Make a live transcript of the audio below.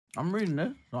I'm reading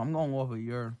this, so I'm going off of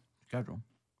your schedule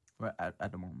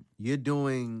at the moment. You're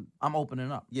doing... I'm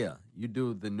opening up. Yeah, you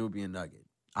do the Nubian Nugget.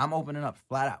 I'm opening up,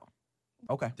 flat out.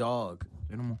 Okay. Dog.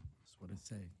 Say no more. That's what it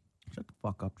say. Shut the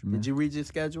fuck up, Jameer. Did you read your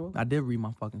schedule? I did read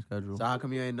my fucking schedule. So how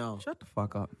come you ain't know? Shut the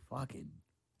fuck up. Fucking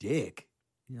dick.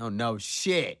 You don't know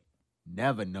shit.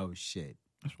 Never know shit.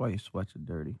 That's why your sweats are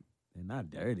dirty. They're not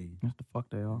dirty. Yes, the fuck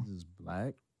they are. This is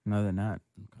black. No, they're not.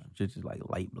 Shit's just like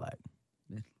light black.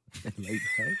 Light black.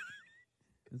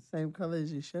 The same color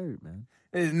as your shirt, man.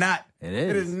 It is not. It is.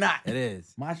 It is not. It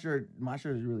is. My shirt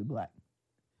is really black.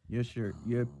 Your shirt,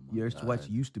 your sweats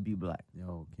used to be black.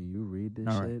 Yo, can you read this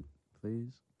All shit, right.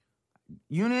 please?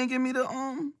 You didn't give me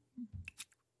the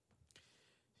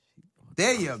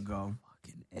There you go.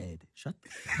 Fucking Ed. Shut the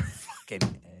Fucking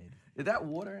Ed. Is that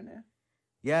water in there?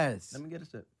 Yes. Let me get a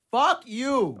sip. Fuck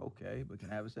you. Okay, but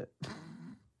can I have a sip?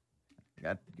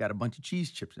 Got a bunch of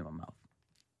cheese chips in my mouth.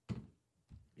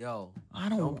 Yo, I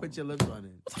don't put your lips on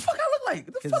it. What the fuck I look like?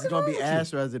 Because it's going to be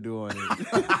ass residue on it.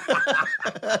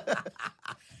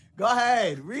 Go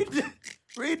ahead. Read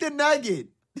the nugget.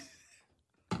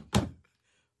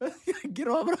 Get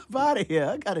on up out of here.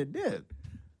 I got a dip.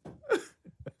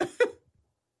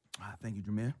 Thank you,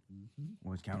 Jameer.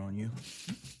 Always count on you.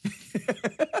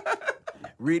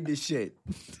 Read the shit.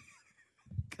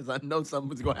 Because I know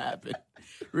something's going to happen.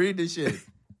 Read the shit.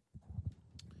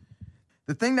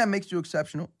 The thing that makes you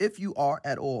exceptional, if you are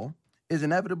at all, is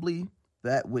inevitably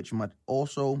that which must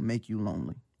also make you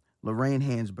lonely. Lorraine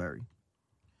Hansberry.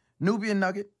 Nubian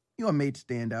Nugget, you are made to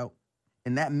stand out,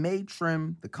 and that may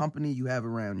trim the company you have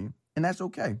around you. And that's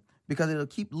okay, because it'll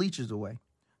keep leeches away.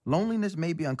 Loneliness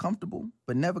may be uncomfortable,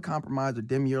 but never compromise or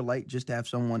dim your light just to have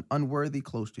someone unworthy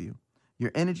close to you.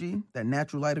 Your energy, that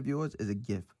natural light of yours, is a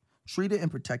gift. Treat it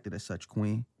and protect it as such,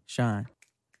 queen. Shine.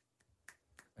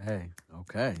 Hey,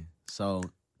 okay. So,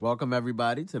 welcome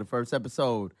everybody to the first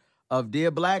episode of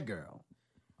Dear Black Girl.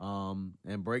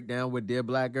 And break down what Dear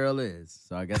Black Girl is.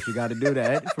 So I guess we got to do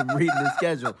that from reading the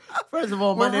schedule. First of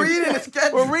all, We're reading the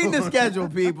schedule. We're reading the schedule,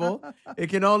 people.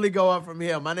 It can only go up from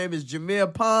here. My name is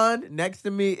Jameer Pond. Next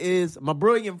to me is my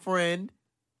brilliant friend.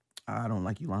 I don't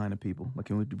like you lying to people. But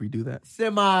can we redo that?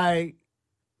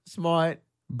 Semi-smart.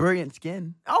 Brilliant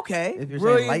skin. Okay. If you're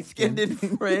saying light-skinned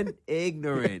friend,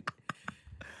 ignorant.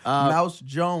 Mouse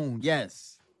Jones.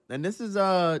 Yes. And this is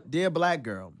Dear Black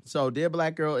Girl. So Dear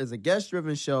Black Girl is a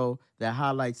guest-driven show that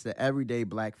highlights the everyday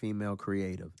black female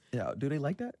creative. Yeah, do they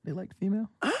like that? They like the female?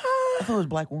 I thought it was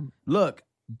black woman. Look,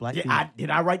 Black did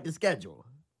I write the schedule?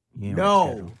 You didn't No.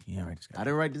 write the schedule. You didn't write the schedule. I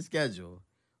didn't write the schedule.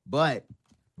 But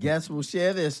guests will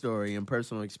share their story and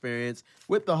personal experience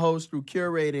with the host through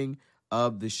curating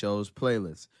of the show's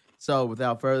playlist. So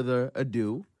without further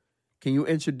ado, can you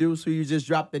introduce who you just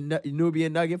dropped the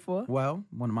Nubian Nugget for? Well,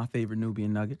 one of my favorite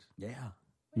Nubian Nuggets. Yeah.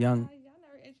 Young. Y'all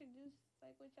never introduced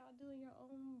like what y'all do in your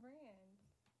own brand.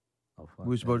 Oh, fuck, We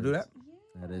were supposed to do that?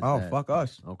 Yeah. That is Oh, that. fuck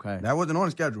us. Okay. That wasn't on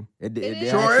the schedule. It is.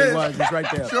 Sure Sure actually is. was. It's right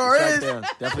there. Sure It's right is. there.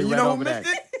 Definitely You read know who over that.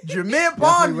 missed it? Jameer Definitely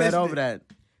Pond read missed over it. that.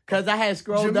 Because I had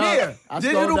scrolled Jameer, up. I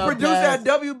digital scrolled up producer past-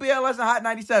 at WBLS and Hot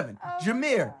 97. Oh,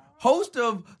 Jameer, wow. host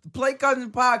of the Play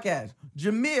Cousins podcast.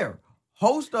 Jameer,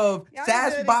 host of Y'all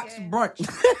Sass do it Box again. Brunch.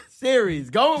 Series.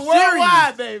 Going Series.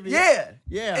 worldwide, baby. Yeah.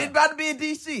 Yeah. It's about to be in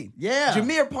D.C. Yeah.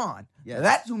 Jameer Pond. Yes.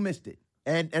 That's who missed it.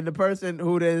 And the person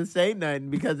who didn't say nothing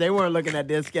because they weren't looking at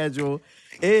their schedule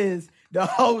is the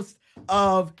host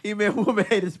of He-Man Woman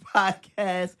Haters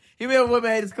podcast, He-Man Woman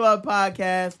Haters Club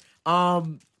podcast.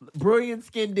 Brilliant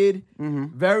skinned,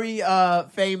 very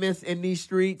famous in these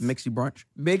streets. Mixie Brunch.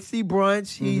 Mixie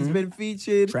Brunch. He's been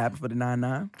featured. Trapped for the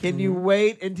 9-9. Can you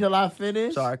wait until I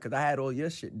finish? Sorry, because I had all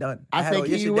your shit done. I had said, all your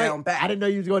can you shit wait? down pat. I didn't know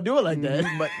you was gonna do it like that.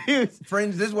 But he was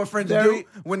friends, this is what friends Very- do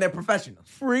when they're professionals.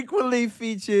 frequently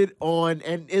featured on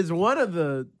and is one of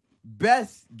the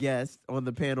best guests on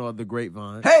the panel of the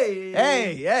Grapevine. Hey.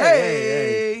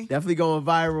 Definitely going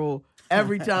viral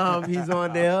every time he's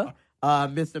on there,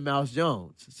 Mr. Mouse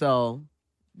Jones. So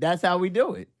that's how we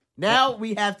do it. Now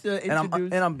we have to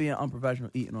introduce... And I'm being unprofessional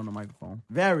eating on the microphone.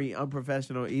 very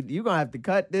unprofessional. You're going to have to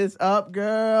cut this up,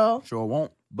 girl. Sure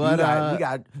won't.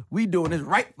 But, we doing this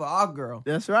right for our girl.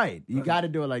 That's right. You got to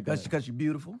do it like that. Because she's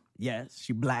beautiful. Yes.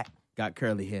 She black. Got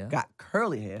curly hair. Got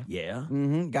curly hair. Yeah.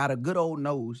 Got a good old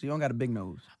nose. She don't got a big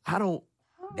nose. I don't...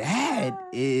 That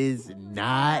is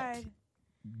not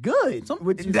good.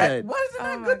 What you That, said. why is it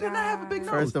not Oh good my to not have a big nose?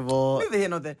 First of all, Neither here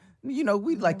nor there. You know,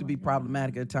 we'd like to be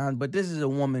problematic at times, but this is a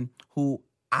woman who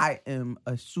I am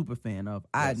a super fan of.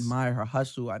 I Yes. admire her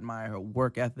hustle. I admire her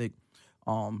work ethic.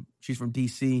 She's from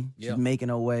DC. She's Yeah. making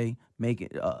her way,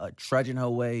 trudging her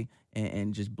way,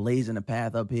 and just blazing a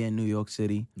path up here in New York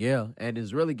City. Yeah, and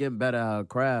it's really getting better at her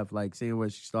craft. Like seeing where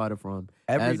she started from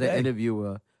Every as day. an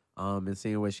interviewer, and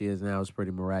seeing where she is now is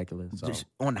pretty miraculous. So. Just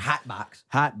on the hot box,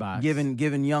 Hot box,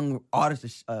 giving young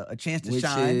artists a chance to which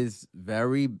shine. is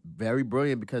very, very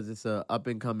brilliant because it's a up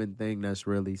and coming thing that's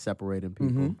really separating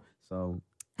people. Mhm. So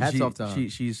hats off to her.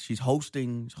 She's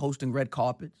hosting red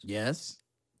carpets. Yes,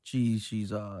 She's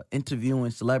interviewing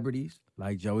celebrities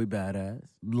like Joey Badass,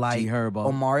 like G Herbo,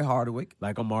 Omari Hardwick,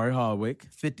 like Omari Hardwick,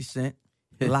 50 Cent,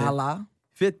 Lala.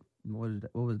 Fit.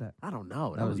 What was that? I don't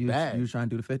know. That was you, bad. You was trying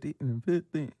to do the 50?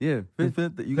 50. Yeah,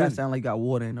 50. You guys sound like you got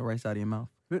water in the right side of your mouth.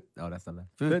 Oh, that's not bad.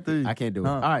 50. I can't do it.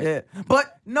 Huh, All right. Yeah.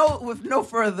 But with no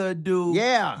further ado,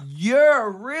 Yeah. you're a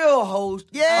real host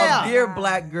Yeah. of Dear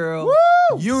Black Girl,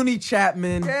 Woo! Uni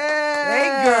Chapman. Yeah.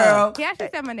 Hey, girl. He actually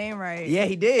said my name right. Yeah,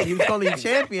 he did. He was calling you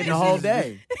champion the whole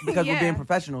day. Because we're Yeah. being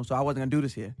professional, so I wasn't going to do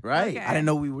this here. Right. Okay. I didn't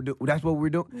know we would do. That's what we were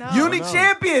doing. No. Uni No.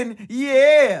 Champion.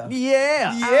 Yeah.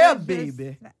 Yeah. Yeah, I was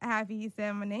baby. just happy he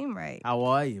said my name right. How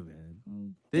are you,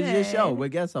 man? This is your Good. show. We're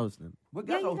guest hosting. What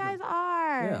Yeah, guys you hosting? guys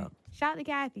are. Yeah. Shout out to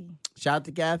Kathy. Shout out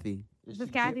to Kathy. This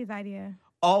is Kathy's idea.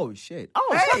 Oh, shit. Oh,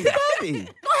 Hey. shout out to Kathy. Go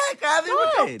ahead, Kathy. Go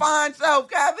With your ahead. fine self,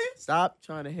 Kathy. Stop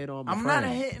trying to hit on my I'm friend.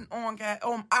 not hitting on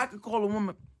Kathy. I could call a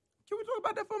woman. Can we talk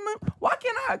about that for a minute? Why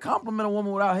can't I compliment a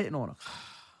woman without hitting on her?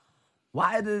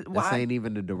 Why? This Why? ain't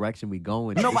even the direction we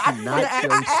going. No, This but I, is not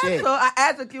your asked shit. her. I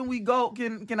asked her, can we go?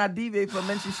 Can I deviate from?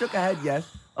 And she shook her head yes.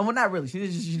 Well, not really. She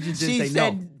just didn't say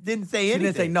no. didn't say She anything.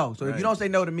 didn't say no. So if Right. you don't say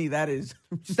no to me, that is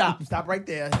Stop right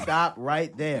there. Stop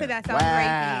right there. That sounds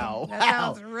wow. rapey. That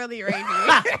sounds really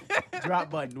rapey.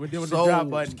 Drop button. We're doing So, the drop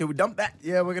button. Can we dump that?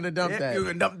 Yeah, we're gonna dump that. You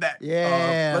can dump that.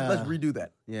 Yeah. Let's redo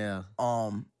that. Yeah.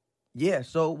 Yeah.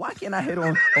 So why can't I hit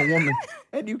on a woman?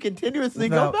 And you continuously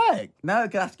No. go back. Now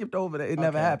that I skipped over that, it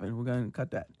never Okay. happened. We're gonna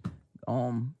cut that.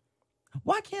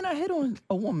 Why can't I hit on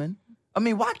a woman? I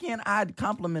mean, why can't I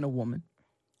compliment a woman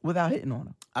without hitting on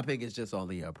her? I think it's just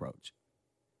only your approach.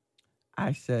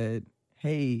 I said,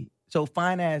 hey, so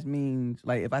fine ass means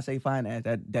like if I say fine ass,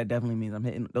 that definitely means I'm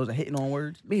hitting. Those are hitting on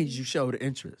words, Means you showed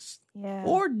interest. Yeah.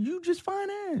 or you just fine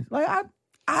ass. Like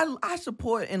I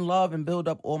support and love and build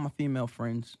up all my female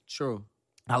friends. True.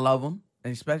 I love them,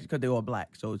 and especially because they're all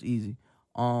black, so it's easy.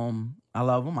 I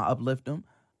love them. I uplift them.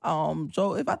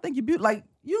 So if I think you're beautiful, like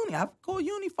Uni, I call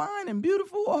Uni fine and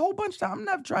beautiful a whole bunch of times.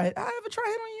 I ever try hit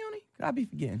on Uni? Could I be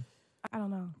forgetting? I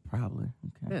don't know. Probably.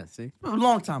 Okay. Yeah, see? A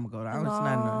long time ago. Though. It's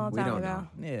not Long We time don't ago.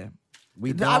 know. yeah. We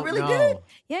I don't really know. did?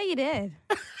 Yeah, you did.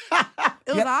 It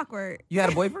was Yeah. awkward. You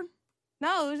had a boyfriend?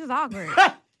 No, it was just awkward.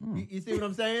 You see what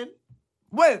I'm saying?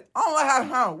 Wait, I don't like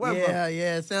how. Wait,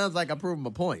 Yeah. It sounds like I proved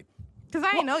my point. Because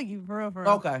I didn't know you for real.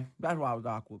 Okay, that's why I was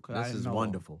awkward. 'Cause I This didn't is know.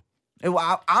 wonderful.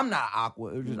 I'm not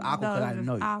awkward. It was just awkward No, because it I was didn't just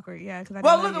know you. awkward. Yeah, because I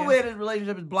Well, didn't look know at you. where this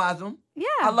relationship is blossom. Yeah.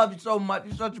 I love you so much.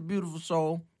 You're such a beautiful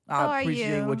soul. So are I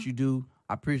appreciate you. what you do.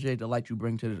 I appreciate the light you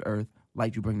bring to this earth,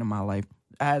 light you bring to my life.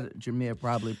 As Jameer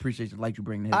probably appreciates the light you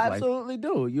bring to his I life. absolutely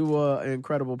do. You were an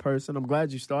incredible person. I'm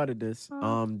glad you started this.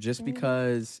 Just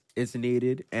because it's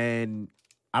needed, and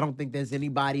I don't think there's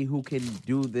anybody who can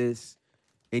do this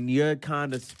in your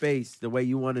kind of space the way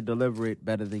you want to deliver it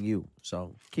better than you.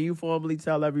 So, can you formally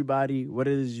tell everybody what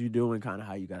it is you do and kind of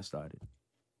how you got started?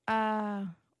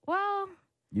 Well,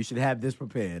 You should have this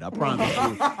prepared. I promise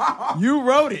you. You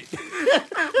wrote it.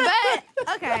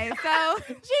 but okay, so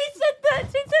She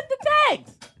sent the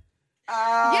text. yeah,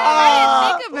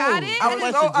 I didn't think about it. I was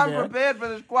Question, so Jameer. unprepared for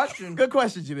this question. Good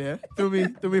question, Jameer. Threw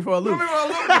me for a loop.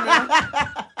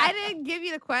 I didn't give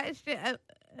you the question.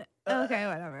 Okay,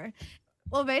 whatever.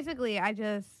 Well, basically, I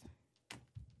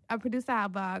produce a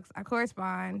hotbox. I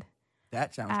correspond.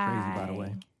 That sounds crazy, by the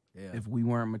way. Yeah. If we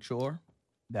weren't mature,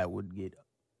 that'd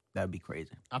be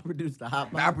crazy. I produced the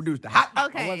hot box. I produced the hot box.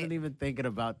 Okay. I wasn't even thinking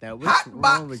about that. What's Hot wrong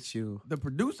box. with you? The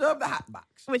producer of the hot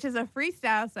box. Which is a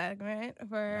freestyle segment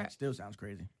for That still sounds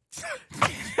crazy.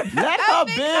 Let a her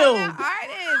big build. time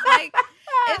artist. Like,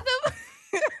 it's a.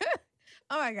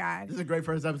 Oh my god. This is a great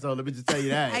first episode. Let me just tell you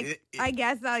that. I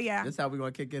guess so. Yeah. This is how we're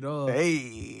gonna kick it off.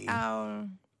 Hey.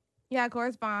 Yeah, I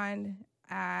correspond.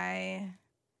 I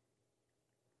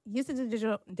used to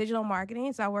do digital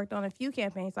marketing, so I worked on a few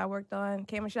campaigns. So I worked on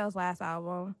K. Michelle's last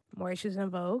album, More Issues in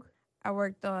Vogue. I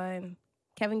worked on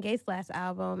Kevin Gates' last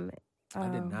album. I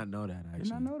did not know that. Actually,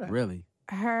 not know that. Really?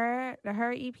 The Her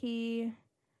EP,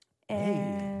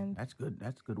 and That's good.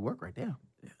 That's good work right there.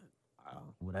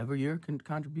 Whatever your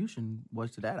contribution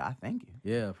was to that, I thank you.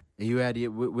 Yeah. And you had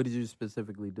what did you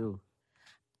specifically do?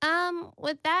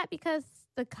 with that, because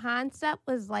the concept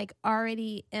was like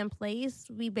already in place.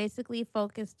 We basically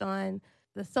focused on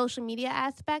the social media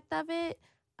aspect of it,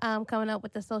 coming up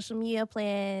with the social media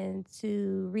plan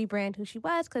to rebrand who she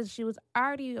was because she was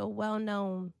already a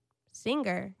well-known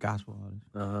singer Gospel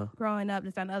artist. growing up,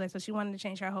 this and the other. So she wanted to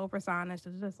change her whole persona to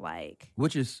just like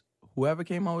Which is whoever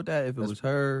came up with that, if it was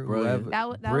her, brilliant.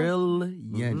 whoever. That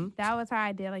Brilliant. that was her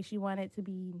idea. Like she wanted to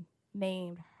be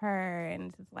named her, and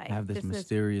it's just like Have this is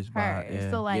mysterious her. vibe. Yeah.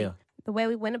 So like Yeah. the way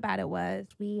we went about it was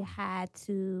we had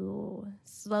to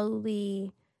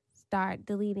slowly start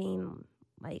deleting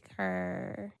like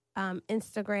her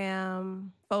Instagram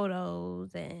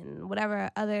photos and whatever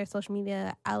other social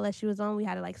media outlet she was on. We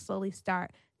had to like slowly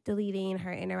start deleting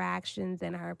her interactions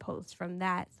and her posts from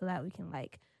that so that we can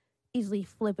like easily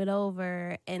flip it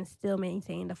over and still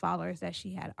maintain the followers that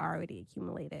she had already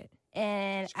accumulated.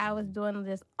 And I was doing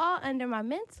this all under my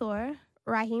mentor,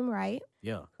 Raheem Wright,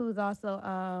 Yeah. who's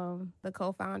also the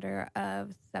co-founder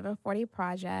of 740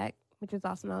 Project, which is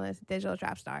also known as Digital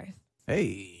Trap Stars.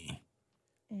 Hey.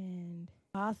 And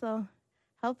also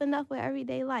helping up with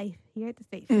everyday life here at the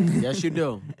station. Yes, you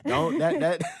do. Don't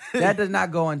that That does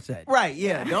not go unsaid. right?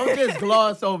 Yeah. Don't just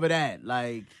gloss over that.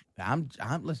 Like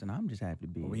Listen, I'm just happy to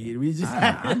be here. we just.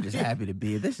 I'm just happy to be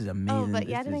here. This is amazing. Oh, but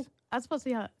yeah, This is- I was supposed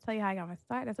to tell you how I got my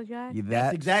start. That's what you had? Yeah,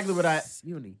 That's exactly what I.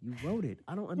 You wrote it.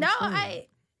 I don't No, understand.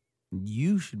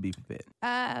 You should be prepared.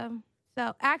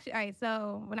 So actually, all right,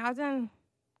 so when I was in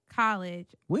college,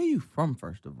 Where are you from,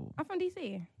 first of all? I'm from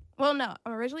DC. Well, no,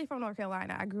 I'm originally from North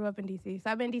Carolina. I grew up in DC. So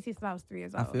I've been in DC since I was 3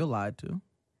 years old. I feel lied to.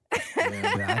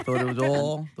 Yeah, I thought it was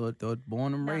all thought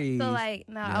born and raised. So like,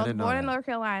 no, Yeah, I I was didn't know born in that. North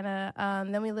Carolina.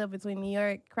 Then we lived between New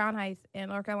York, Crown Heights, and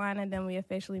North Carolina. Then we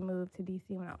officially moved to DC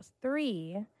when I was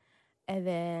 3. And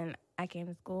then I came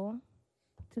to school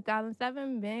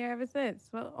 2007, been here ever since.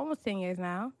 Well, almost 10 years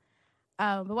now.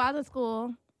 But while I was in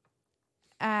school,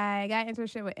 I got an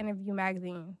internship with Interview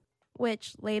Magazine,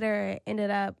 which later ended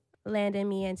up landing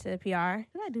me into PR.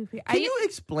 Did I do PR? Can you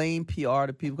explain PR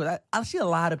to people? Because I see a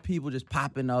lot of people just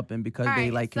popping up, and because All they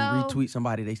right, like can so- retweet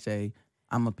somebody, they say,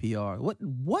 "I'm a PR."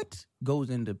 What goes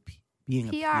into being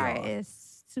a PR PR?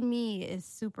 is, to me, is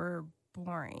super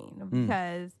boring Mm.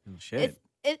 because Oh, shit.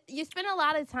 you spend a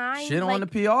lot of time. Shit like, on the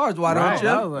PRs. Why Right. don't you?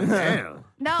 I was like, damn.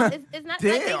 No, it's not.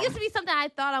 Like, Damn. it used to be something I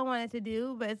thought I wanted to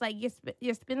do, but it's like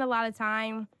you spend a lot of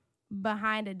time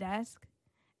behind a desk,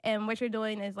 and what you're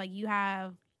doing is like you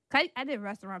have. I did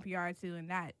restaurant PR too, and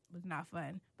that was not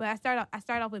fun. But I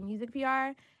started off with music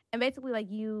PR, and basically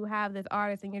like you have this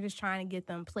artist, and you're just trying to get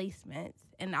them placements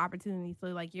and opportunities. So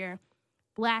like you're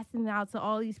blasting out to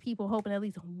all these people, hoping at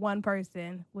least one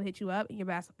person will hit you up, and you're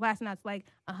blasting out to like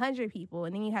 100 people,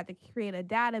 and then you have to create a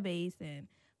database and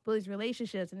build these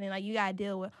relationships, and then like you gotta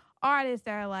deal with artists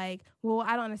that are like, well,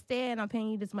 I don't understand. I'm paying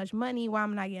you this much money. Why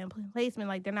am I not getting placement?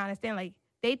 Like they're not understanding. Like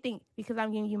they think because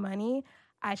I'm giving you money,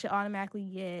 I should automatically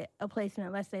get a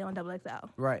placement, let's say on XXL.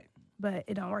 Right. But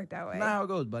it don't work that way. Not how it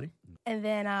goes, buddy. And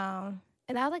then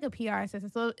and I was like a PR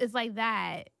assistant. So it's like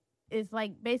that. It's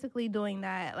like basically doing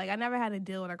that. Like I never had to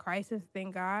deal with a crisis,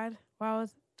 thank God, while I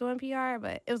was doing PR,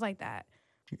 but it was like that.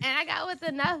 And I got with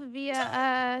enough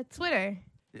via Twitter.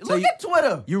 So Look at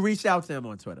Twitter. You reached out to him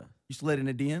on Twitter. You slid in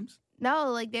the DMs.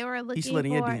 No, like they were looking slid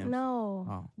in your for DMs? no.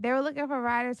 Oh. They were looking for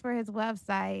writers for his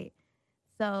website.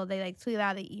 So they like tweeted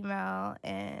out the email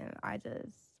and I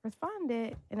just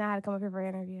responded and I had to come up here for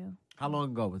an interview. How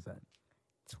long ago was that?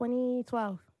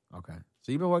 2012. Okay.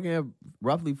 So you've been working here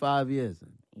roughly 5 years.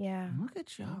 Yeah. Look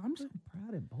at y'all. I'm so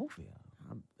proud of both of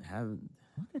y'all. I haven't.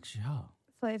 Look at y'all.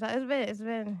 So it's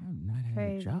been I've not had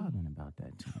Crazy. a job in about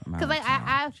that time. because like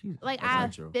I Jesus. like That's I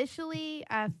not true. officially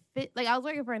like I was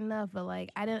working for enough, but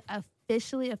like I didn't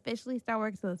officially start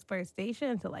working for this first station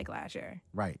until like last year.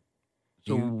 Right.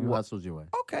 So So you what- hustled your way.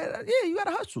 Okay, yeah, you got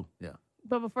to hustle.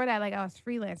 But before that, like I was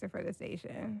freelancer for the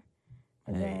station,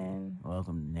 and Hey. then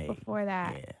Welcome to Nate. before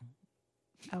that,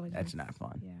 Yeah, I was that's just, not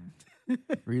fun. yeah.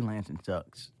 Freelancing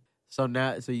sucks. So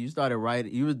now, so you started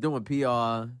writing. You was doing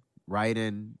PR,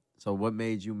 writing. So what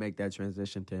made you make that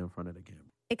transition to in front of the camera?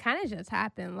 It kind of just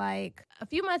happened. Like a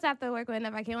few months after working with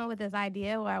enough, I came up with this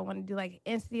idea where I wanted to do like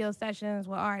in-studio sessions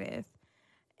with artists.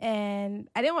 And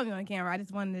I didn't want to be on camera. I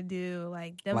just wanted to do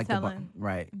like them Like the bu- telling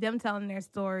right. them telling their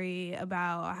story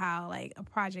about how like a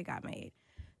project got made.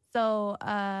 So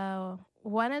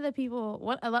one of the people,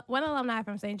 one alumni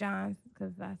from St. John's,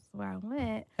 because that's where I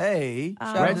went. Hey,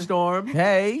 Um, shout Red out- Storm.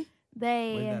 Hey,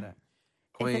 They where's that at?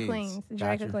 it's the Queens. Queens,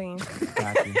 Jamaica Gotcha. Queens.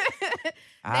 Got you.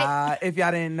 If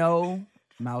y'all didn't know,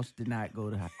 Mouse did not go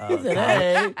to. He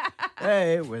said, college.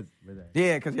 hey, with that.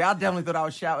 Yeah, because y'all definitely thought I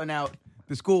was shouting out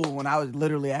the school when I was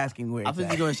literally asking where I it's think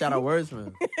at. you're going to shout out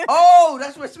Wordsmith. Oh,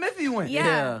 that's where Smithy went.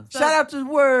 Yeah. So Shout out to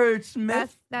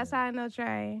Wordsmith. That's how I know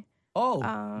Trey. Oh,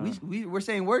 we're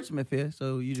saying wordsmith here,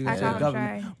 so you just I say call him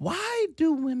government. Trey. Why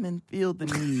do women feel the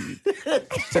need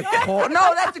to call?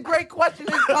 No, that's a great question.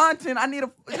 It's content.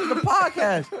 This is a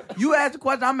podcast. You ask a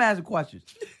question, I'm asking questions.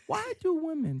 Why do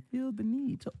women feel the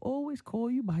need to always call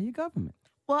you by your government?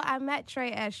 Well, I met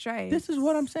Trey as Trey. This is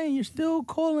what I'm saying. You're still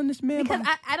calling this man because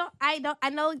by... I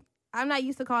know I'm not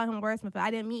used to calling him Wordsmith, but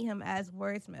I didn't meet him as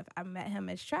Wordsmith. I met him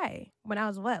as Trey when I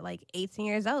was, 18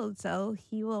 years old. So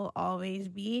he will always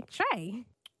be Trey.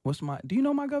 Do you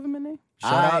know my government name?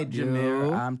 Shout I out, do.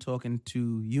 Jameer. I'm talking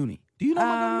to Uni. Do you know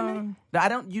my government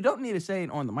name? You don't need to say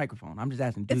it on the microphone. I'm just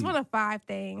asking. It's one of 5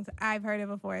 things. I've heard it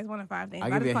before. It's one of 5 things.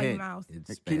 I'll I give you just a call you hint. Mouse.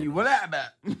 It's Can you...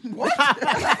 Spanish. What?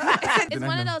 It's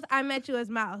one of those, I met you as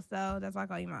Mouse, so that's why I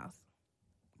call you Mouse.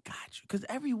 Got you. Because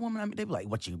every woman, they be like,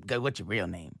 what's your real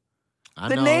name? I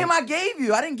The know. name I gave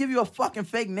you. I didn't give you a fucking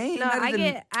fake name. No, That I is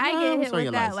get what's hit on your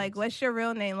with that. license? Like, what's your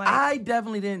real name? I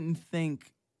definitely didn't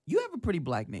think... You have a pretty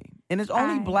black name. And it's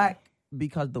only black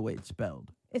because of the way it's spelled.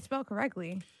 It's spelled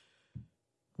correctly.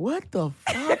 What the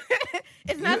fuck?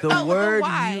 It's not The spelled word, with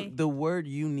a Y. the word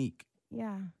unique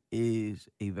Yeah. is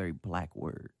a very black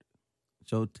word.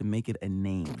 So to make it a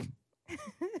name... I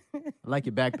like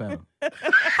your back pedal.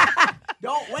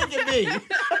 Don't wink at me.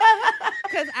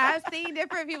 Because I've seen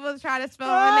different people try to spell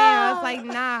my name. I was like,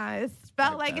 nah, it's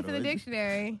spelled like it's in the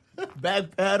dictionary.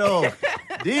 Back pedal.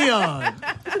 Dion.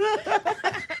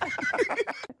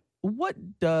 What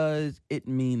does it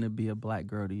mean to be a black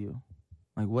girl to you?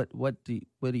 Like what do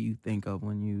you think of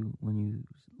when you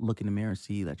look in the mirror and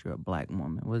see that you're a black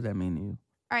woman? What does that mean to you?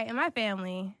 All right, in my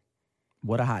family,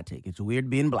 What a hot take. It's weird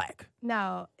being black.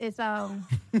 no, it's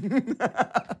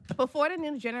before the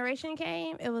new generation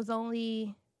came, it was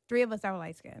only 3 of us that were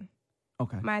light skinned.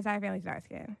 Okay. My entire family's dark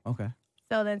skinned. Okay.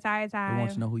 So the entire They time,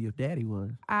 want to know who your daddy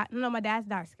was. no, my dad's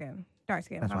dark skinned. Dark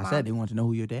skinned. That's why I said they want to know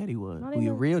who your daddy was. No, Who they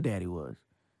your don't. real daddy was.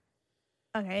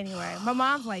 Okay, anyway, my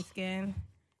mom's light skinned,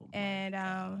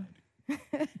 and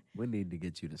We need to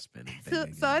get you to spin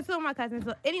it. so it's 2 of my cousins.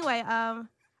 So anyway, I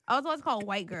was always called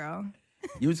white girl.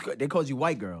 They called you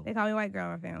white girl. They call me white girl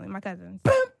in my family, my cousins.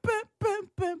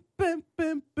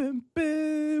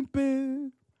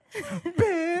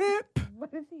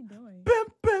 What is he doing? I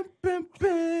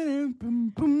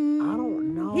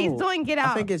don't know. He's doing Get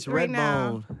Out. I think it's right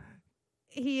now. Redbone.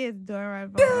 He is doing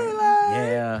Redbone.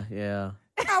 Yeah, yeah.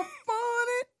 I want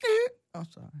it. I'm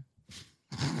sorry.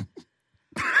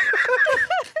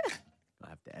 I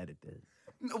have to edit this.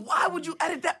 Why would you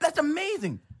edit that? That's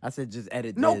amazing. I said just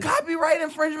edit No this. copyright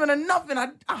infringement or nothing. I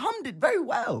hummed it very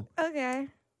well. Okay.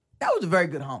 That was a very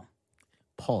good hum.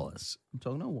 Pause. I'm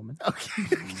talking to a woman. Okay.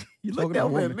 You Talking looked to a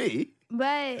over at woman. me. But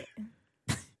I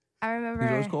He's remember.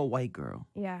 always called white girl.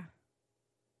 Yeah.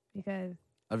 Because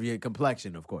Of your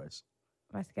complexion, of course.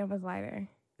 my skin was lighter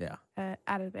Yeah.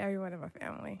 out of everyone in my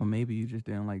family. Or maybe you just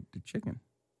didn't like the chicken.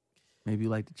 Maybe you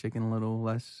like the chicken a little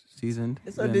less seasoned.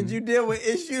 So did you deal with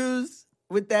issues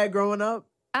with that growing up?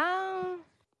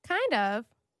 Kind of.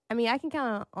 I mean, I can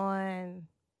count on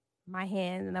my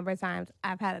hand the number of times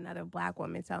I've had another black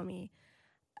woman tell me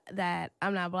that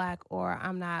I'm not black or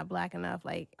I'm not black enough.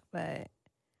 But it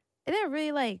didn't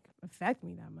really affect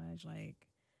me that much.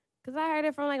 Because I heard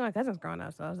it from my cousins growing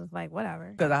up, so I was just like,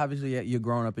 whatever. Because obviously you're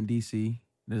growing up in D.C.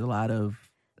 There's a lot of...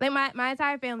 My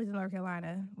entire family's in North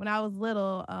Carolina. When I was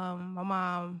little, my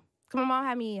mom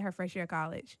had me her first year of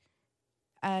college.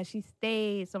 She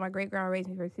stayed, so my great-grandma raised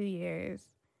me for 2 years.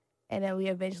 And then we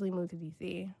eventually moved to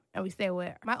D.C. And we stayed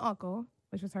with my uncle,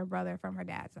 which was her brother from her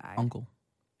dad's side. Uncle.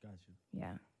 Got you.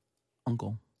 Yeah.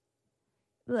 Uncle.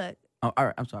 Look, Oh, all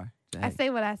right, I'm sorry. I say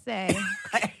what I say.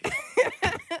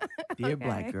 Dear Okay.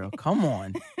 black girl, come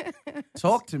on.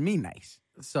 Talk to me nice.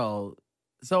 So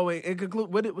in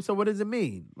conclude, what does it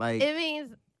mean? It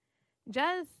means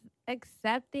just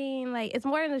accepting, it's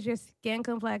more than just your skin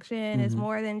complexion. It's Mhm.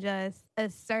 more than just a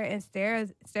certain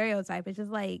stereotype. It's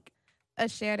just a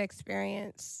shared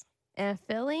experience and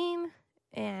feeling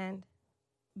and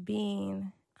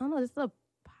being, I don't know, just a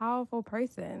powerful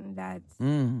person that's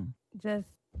Mm. just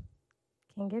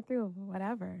can get through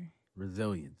whatever.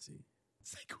 Resiliency.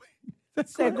 Segue.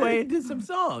 Segue into some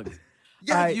songs.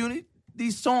 Yes, All right. Uni,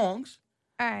 these songs.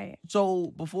 All right.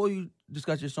 So before you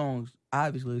discuss your songs,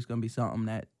 obviously it's going to be something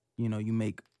that, you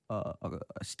make a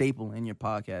staple in your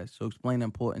podcast. So explain the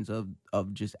importance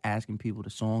of just asking people the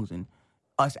songs and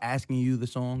us asking you the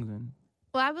songs. And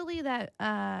Well, I believe that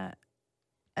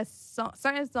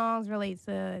certain songs relate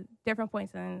to different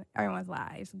points in everyone's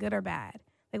lives, good or bad.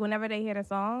 Whenever they hear the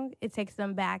song, it takes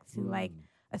them back to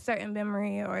a certain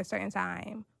memory or a certain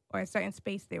time or a certain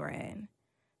space they were in.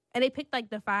 And they picked like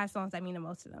the 5 songs that mean the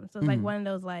most to them. So it's like one of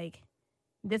those like,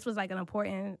 this was like an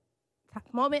important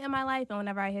moment in my life. And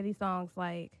whenever I hear these songs,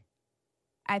 like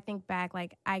I think back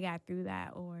like I got through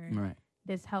that or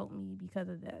this helped me because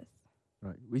of this.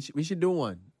 Right. We should do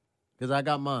one because I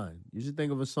got mine. You should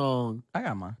think of a song. I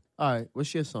got mine. All right.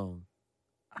 What's your song?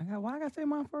 Why I gotta say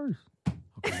mine first?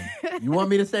 Okay. You want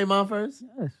me to say mine first?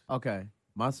 Yes. Okay.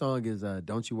 My song is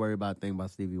 "Don't You Worry About a Thing" by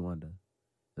Stevie Wonder.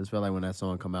 I just feel like when that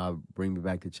song come out, bring me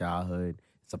back to childhood.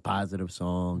 It's a positive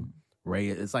song. Ray,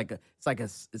 it's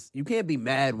you can't be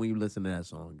mad when you listen to that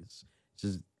song. It's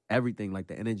just everything. Like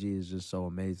the energy is just so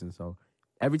amazing. So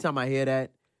every time I hear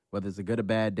that, whether it's a good or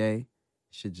bad day,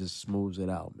 shit just smooths it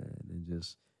out, man. And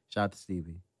just shout out to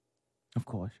Stevie. Of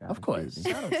course. Of course.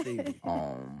 Shout out to Stevie.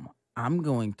 I'm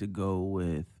going to go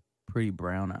with Pretty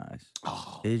Brown Eyes.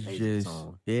 Oh, it's just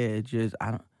song.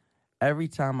 I don't. Every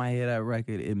time I hear that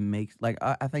record, it makes like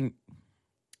I think,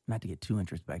 not to get too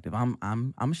introspective. I'm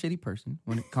a shitty person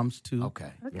when it comes to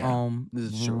okay. Yeah.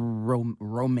 This is true.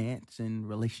 Romance and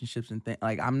relationships and things.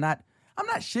 Like I'm not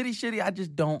shitty. I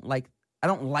just don't like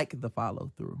the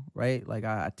follow through. Right? Like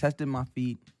I tested my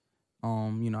feet.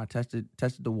 I tested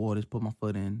the waters, put my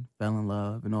foot in, fell in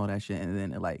love, and all that shit, and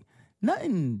then like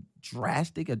nothing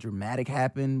drastic or dramatic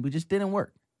happened. We just didn't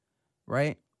work.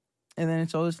 Right? And then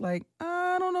so it's like,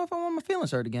 I don't know if I want my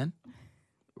feelings hurt again.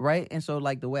 Right? And so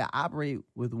like the way I operate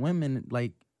with women,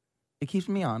 like it keeps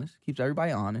me honest, keeps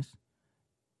everybody honest.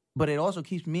 But it also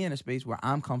keeps me in a space where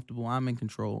I'm comfortable, I'm in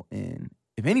control. And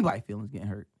if anybody's feelings getting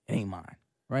hurt, it ain't mine.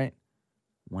 Right?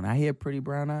 When I hear Pretty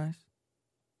Brown Eyes,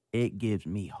 it gives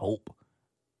me hope.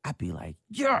 I'd be like,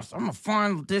 yes, I'm going to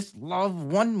find this love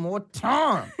one more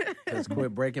time. Just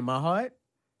quit breaking my heart.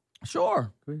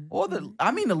 Sure. Or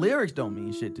the lyrics don't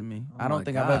mean shit to me. I don't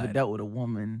think I've ever dealt with a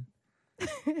woman.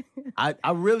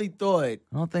 I really thought. I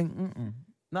don't think.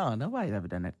 No, nobody's ever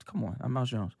done that. Come on, I'm Mouse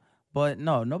Jones. But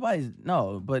no,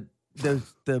 But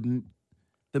the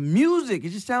music, it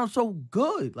just sounds so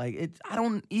good. Like it's. I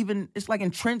don't even. It's like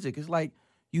intrinsic. It's like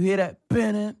you hear that.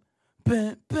 Pretty.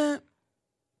 Boom,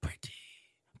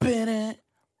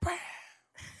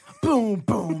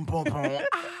 boom, boom, boom.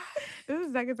 This is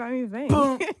the second time you sing.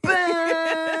 Boom,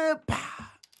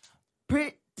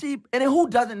 pretty. And then who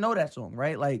doesn't know that song,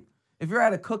 right? Like, if you're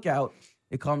at a cookout,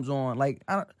 it comes on. Like,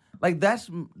 that's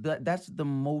the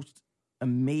most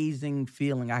amazing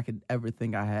feeling I could ever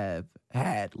think I have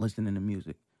had listening to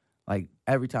music. Like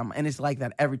every time, and it's like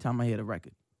that every time I hear the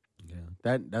record.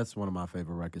 Yeah, that's one of my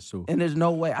favorite records too. And there's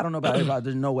no way, I don't know about everybody,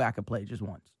 there's no way I could play it just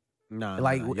once. Nah,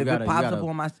 like if it pops up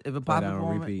on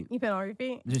repeat, you put it on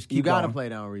repeat. Just keep you gotta going. play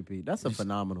that on repeat. That's a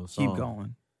phenomenal song. Keep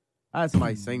going. I had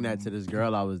somebody sing that to this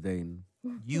girl I was dating.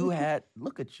 You had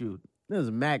look at you. This was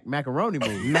a macaroni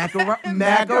movie.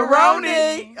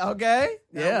 Macaroni. Okay.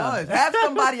 Yeah. Have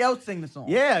somebody else sing the song.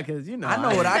 Yeah, because I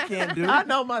know what I can't do. I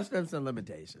know my strengths and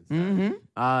limitations.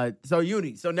 Mm-hmm. So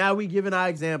Uni. So now we giving our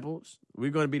examples.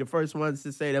 We're going to be the first ones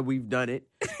to say that we've done it.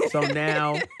 So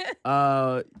now,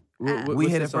 we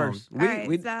hit it first.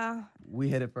 We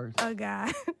hit it first. Oh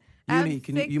God. Uni,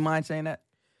 can you mind saying that?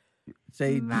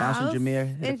 Say Mouse and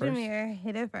Jameer hit it first. Jameer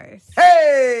hit it first.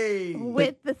 Hey!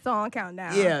 With the song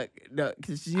countdown. Yeah,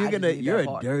 because you're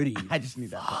a dirty. I just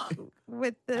need that part.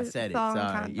 With the I said song it.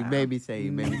 Sorry, countdown. you made me say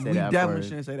we that. Definitely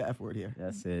shouldn't say the F word here.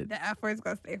 That's it. The F word's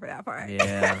gonna stay for that part.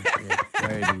 Yeah,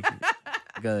 dirty.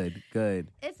 Good.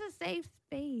 It's a safe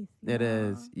space. It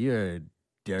is. You're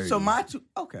dirty. So my two,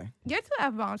 okay. Your 2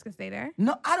 F bombs can stay there.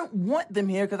 No, I don't want them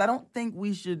here because I don't think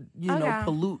we should,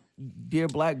 pollute Dear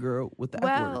Black Girl with the F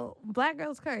word. Well, black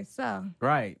girls curse, so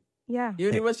Right. yeah.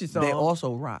 Uni, what's your song? They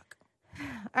also rock. All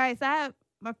right, so I have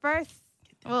my first.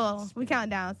 Well, we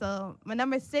count down. So my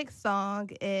number 6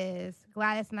 song is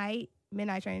Gladys Knight,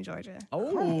 Midnight Train, Georgia. Oh,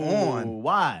 come on.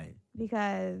 Why?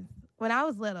 Because when I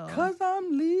was little, 'Cause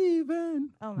I'm leaving.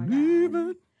 Oh my leaving.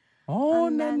 God.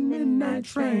 On that midnight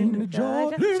train to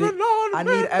Georgia. See, I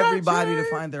need everybody to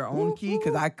find their own key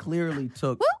because I clearly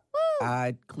took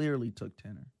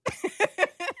tenor.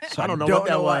 So I don't know what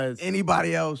that was.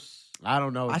 Anybody else? I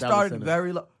don't know. I started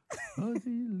very low.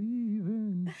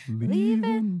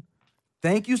 Leaving.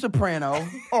 Thank you, soprano.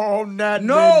 On that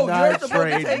No, midnight you're supposed to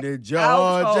train take to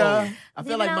Georgia. I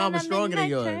feel like Leaving mine on was the stronger than midnight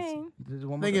yours. train.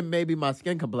 I'm thinking maybe my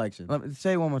skin complexion.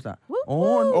 Say it one more time. Whoop,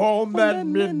 On that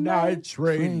midnight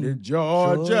train to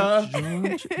Georgia.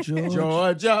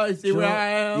 Georgia. You see where I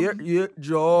am?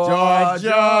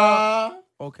 Georgia.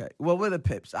 Okay. Well, we're the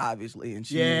Pips, obviously, and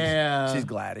she's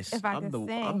Gladys. If I could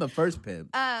sing. I'm the first pimp.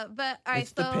 But all right,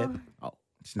 It's the Pip. Oh,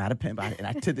 it's not a pimp. And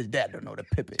I to this day I don't know what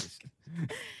a Pip is.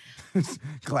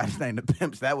 Gladys Knight and the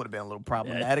Pimps. That would have been a little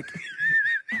problematic.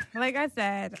 Like I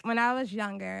said, when I was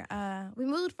younger, we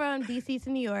moved from DC to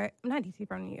New York. Not DC,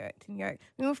 from New York to New York.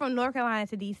 We moved from North Carolina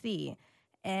to DC.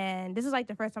 And this is like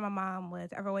the first time my mom was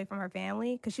ever away from her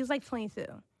family because she was like 22.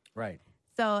 Right.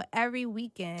 So every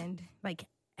weekend, my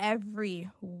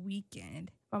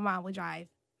mom would drive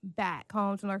back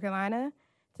home to North Carolina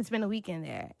to spend a weekend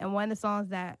there. And one of the songs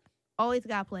that always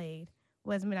got played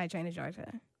was Midnight Train to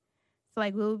Georgia. So,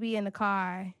 like, we would be in the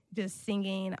car just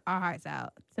singing our hearts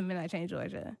out to Midnight Train to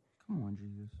Georgia. Come on,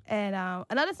 Jesus. And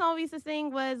another song we used to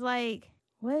sing was, like,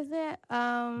 what is it? We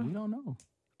don't know.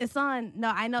 It's on,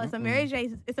 no, I know. It's a Mary J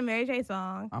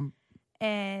song.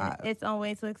 It's on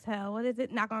Way to Exhale. What is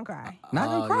it? Not Gonna Cry. Not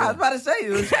Gonna Cry. I was about to say.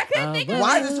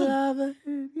 Why is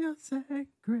this so...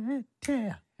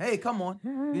 Hey, come on.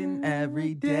 In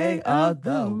every day of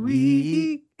the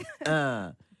week.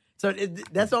 So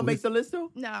that song makes the list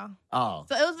too? No. Oh.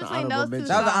 So it was between those two songs.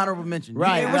 That was an honorable mention.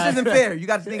 Right. Which isn't fair. You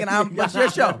got to think but it's your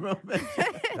show.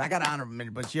 I got an honorable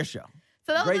mention, but it's your show.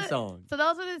 Great song. So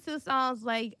those are the two songs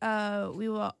like we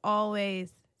will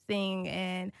always sing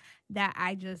and that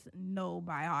I just know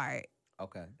by heart.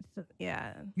 Okay. So,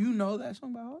 yeah. You know that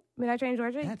song by heart? Midnight Train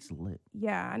Georgia? That's lit.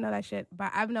 Yeah, I know that shit.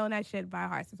 But I've known that shit by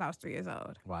heart since I was 3 years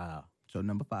old. Wow. So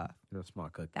number 5. You're a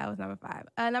smart cookie. That was number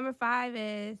 5. Number 5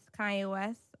 is Kanye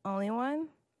West, Only One.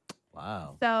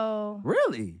 Wow. So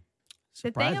really?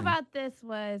 The thing about this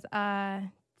was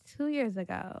 2 years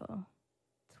ago,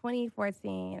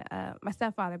 2014, my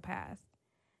stepfather passed.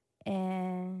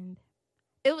 And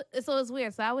it was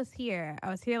weird. So I was here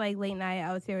like late night.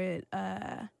 I was here with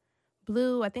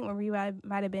Blue. I think Marie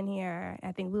might have been here.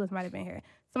 I think Lewis might have been here.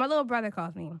 So my little brother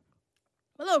calls me.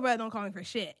 My little brother don't call me for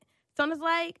shit. So I'm just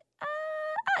like,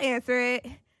 I'll answer it.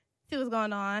 See what's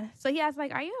going on. So he asked,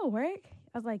 like, are you at work?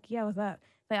 I was like, yeah, what's up?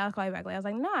 Like, I'll call you back later. I was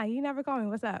like, nah, you never call me.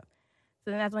 What's up?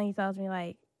 So then that's when he tells me,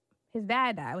 like, his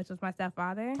dad died, which was my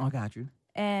stepfather. I got you.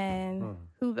 And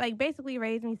who, like, basically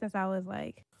raised me since I was,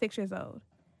 like, 6 years old.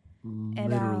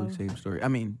 Literally same story. I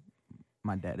mean,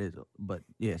 my dad is, but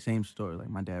yeah, same story. Like,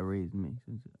 my dad raised me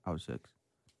since I was 6.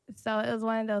 So it was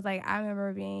one of those, like, I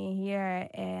remember being here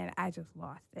and I just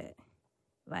lost it.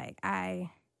 Like, I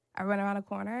ran around a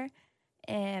corner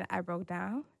and I broke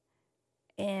down.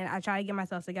 And I tried to get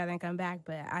myself together and come back,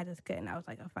 but I just couldn't. I was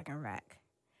like a fucking wreck.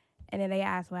 And then they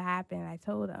asked what happened. I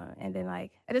told them. And then,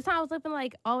 like, at this time, I was living,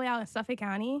 like, all the way out in Suffolk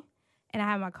County. And I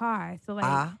had my car. So,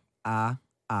 like... So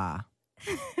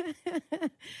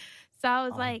I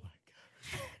was like...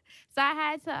 So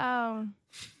I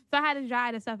had to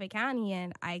drive to Suffolk County,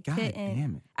 and I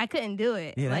couldn't do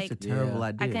it. Yeah, like, that's a terrible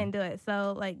idea. I couldn't do it.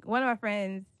 So, like, one of my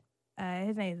friends,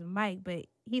 his name is Mike, but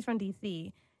he's from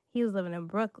D.C. He was living in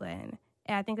Brooklyn.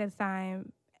 And I think at the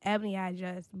time, Ebony had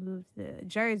just moved to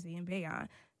Jersey in Bayonne.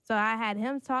 So I had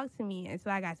him talk to me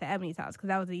until I got to Ebony's house because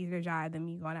that was an easier drive than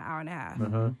me going an hour and a half.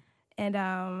 Uh-huh. And,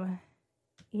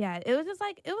 yeah, it was just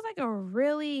like, it was like a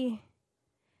really,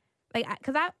 like,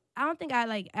 because I don't think I,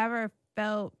 like, ever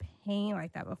felt pain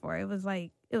like that before. It was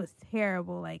like, it was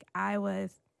terrible. Like,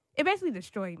 it basically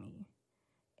destroyed me.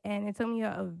 And it took me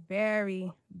a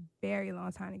very, very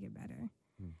long time to get better.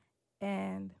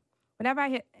 And whenever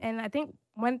I think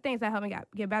one of the things that helped me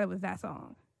get better was that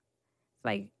song. It's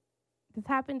like, this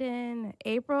happened in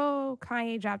April.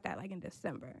 Kanye dropped that, like, in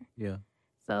December. Yeah.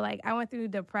 So, like, I went through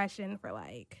depression for,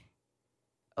 like,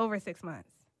 over 6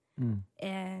 months.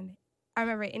 And I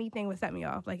remember anything would set me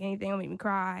off. Like, anything would make me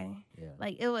cry. Yeah.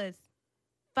 Like, it was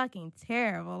fucking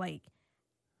terrible. Like,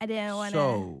 I didn't want to...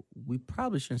 So, we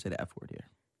probably shouldn't say the F word here.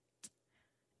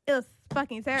 It was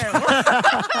fucking terrible.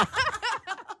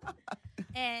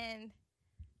 And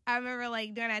I remember,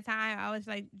 like, during that time, I was,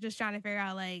 like, just trying to figure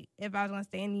out, like, if I was going to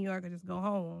stay in New York or just go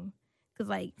home. Because,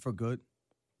 like... For good?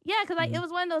 Yeah, because, like, it was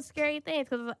one of those scary things.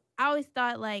 Because I always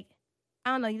thought, like,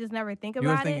 I don't know, you just never think about it.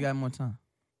 You always think you got more time.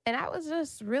 And I was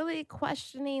just really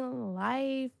questioning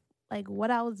life, like,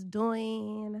 what I was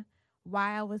doing,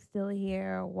 why I was still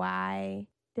here, why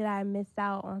did I miss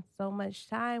out on so much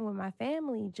time with my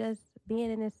family, just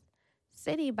being in this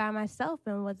city by myself,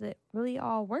 and was it really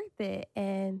all worth it?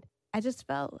 And I just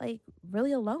felt, like,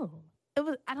 really alone. It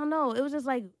was, I don't know, it was just,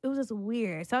 like, it was just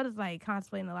weird. So I was, like,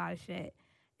 contemplating a lot of shit.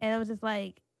 And it was just,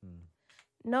 like,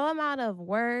 no amount of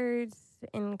words,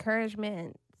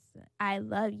 encouragements, I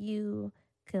love you,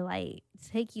 could, like,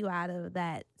 take you out of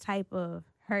that type of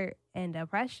hurt and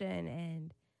depression.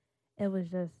 And it was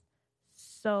just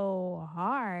so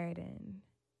hard. And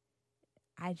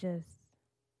I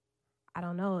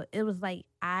don't know. It was like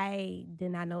I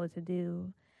did not know what to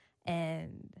do.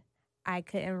 And I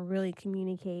couldn't really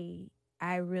communicate.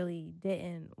 I really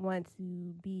didn't want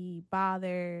to be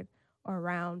bothered or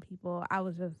around people. I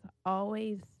was just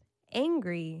always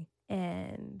angry,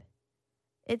 and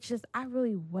it's just I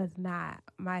really was not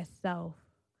myself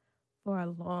for a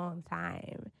long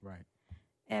time. Right.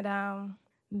 And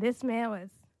this man was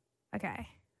okay.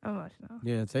 I'm emotional.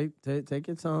 Yeah, take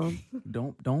your time.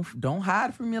 Don't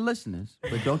hide from your listeners,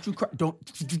 but don't you cry.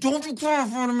 Don't you cry in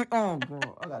front of me. Oh,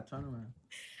 girl, I gotta turn around.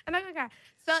 I'm not gonna cry.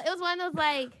 So it was one of those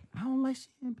like. I don't like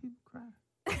seeing people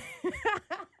cry.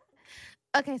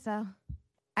 Okay, so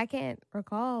I can't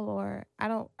recall, or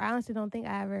I honestly don't think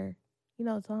I ever,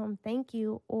 told him thank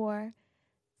you or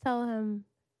tell him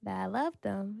that I loved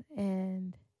him,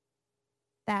 and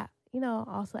that,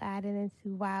 also added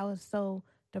into why I was so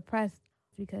depressed,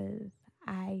 because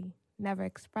I never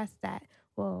expressed that.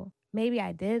 Well, maybe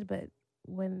I did, but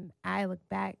when I look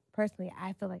back personally,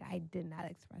 I feel like I did not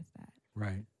express that.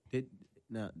 Right.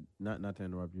 Not to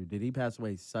interrupt you. Did he pass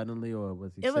away suddenly, or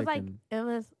was he It was sick? like it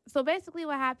was. So basically,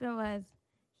 what happened was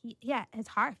his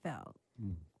heart failed.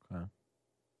 Okay.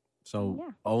 So Yeah.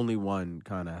 only one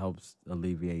kind of helps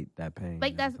alleviate that pain.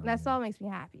 Like that song makes me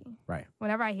happy. Right.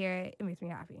 Whenever I hear it, it makes me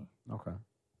happy. Okay.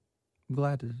 I'm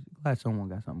glad someone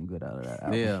got something good out of that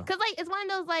album. Yeah. Cause like it's one of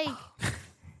those like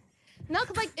no,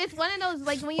 cause like it's one of those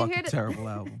like when you hear Fucking the terrible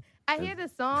album. I hear the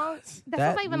song that's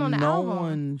That not even on the no album.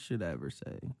 one should ever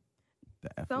say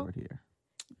the F So- word here.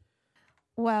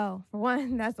 Well, for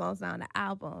one, that song's not on the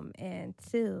album, and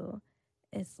two,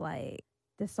 it's like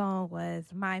the song was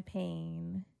my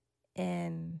pain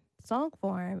in song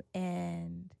form,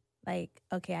 and like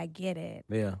okay, I get it,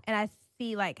 Yeah. and I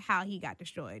see like how he got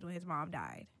destroyed when his mom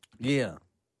died. Yeah.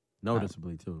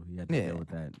 Noticeably too. He had to Yeah. deal with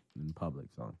that in public.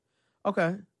 So.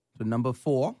 Okay. So number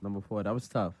 4. Number 4. That was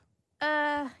tough.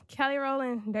 Kelly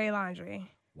Rowland, Dirty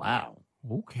Laundry. Wow.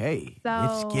 Okay. So-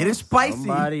 Let's get it spicy.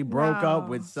 Somebody broke up No.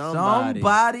 with somebody.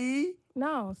 Somebody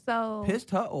No, so pissed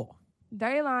her off.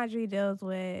 Dirty Laundry deals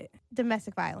with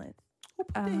domestic violence. Who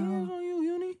put their hands on you,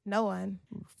 Uni? No one.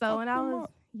 So when I Fuck them was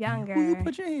up. younger, Who you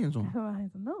put your hands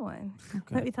on? no one.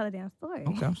 Okay. Let me tell the damn story.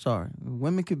 Okay, I'm sorry.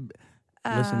 Women could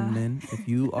Uh, listen in. If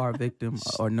you are a victim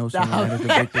or know someone that is a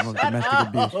victim of domestic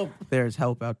abuse, there's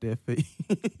help out there for you.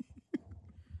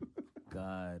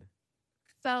 God.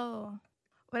 So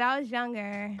when I was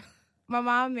younger, my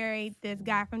mom married this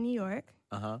guy from New York.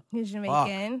 Uh-huh. He's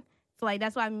Jamaican. So like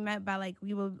that's what I meant by like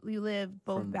we lived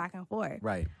both From- back and forth.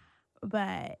 Right.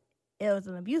 But it was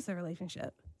an abusive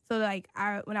relationship. So like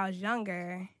when I was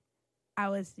younger, I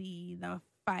would see them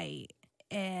fight,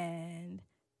 and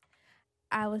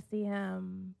I would see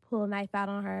him pull a knife out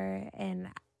on her, and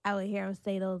I would hear him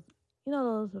say those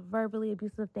verbally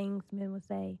abusive things men would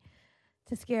say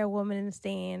to scare a woman into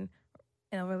staying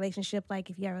in a relationship, like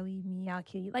if you ever leave me, I'll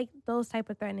kill you, like those type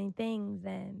of threatening things.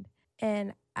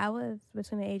 And I was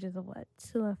between the ages of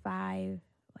 2 and 5,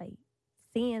 like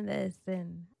seeing this,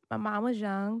 and my mom was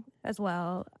young as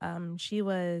well. She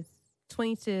was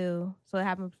 22, so it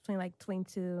happened between like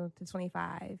 22 to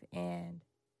 25, and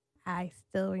I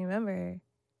still remember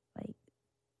like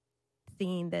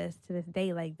seeing this to this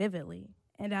day, like vividly.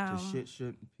 And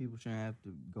people shouldn't have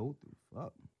to go through.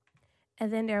 Fuck.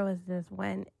 And then there was this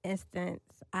one instance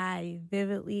I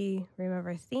vividly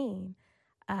remember seeing.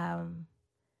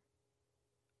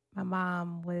 My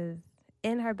mom was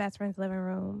in her best friend's living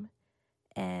room,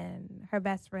 and her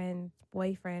best friend's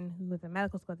boyfriend, who was in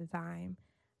medical school at the time,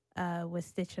 was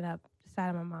stitching up the side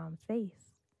of my mom's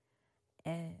face.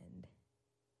 And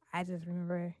I just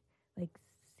remember like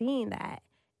seeing that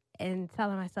and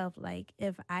telling myself, like,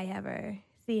 if I ever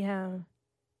see him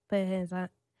put his hands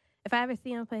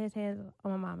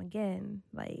on my mom again,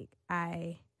 like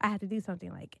I have to do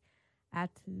something. Like I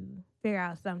have to figure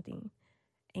out something.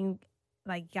 And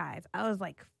like, guys, I was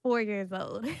like 4 years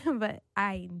old, but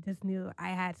I just knew I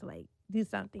had to like do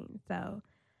something. So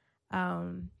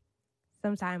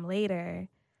sometime later,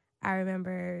 I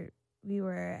remember we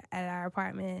were at our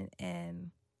apartment,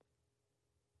 and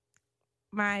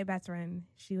my best friend,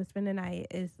 she was spending the night,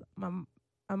 is my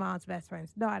mom's best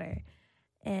friend's daughter.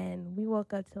 And we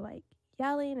woke up to like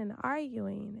yelling and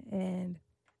arguing. And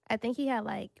I think he had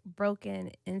like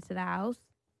broken into the house.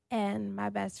 And my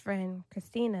best friend,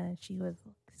 Christina, she was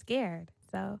scared.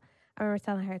 So I remember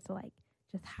telling her to like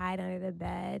just hide under the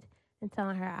bed and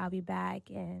telling her I'll be back.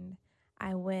 And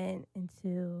I went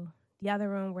into the other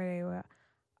room where they were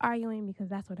arguing, because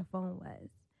that's where the phone was.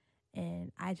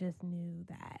 And I just knew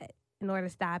that in order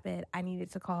to stop it, I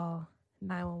needed to call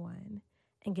 911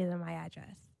 and give them my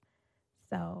address.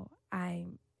 So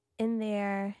I'm in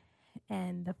there,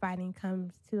 and the fighting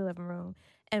comes to the living room.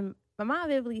 And my mom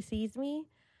vividly sees me,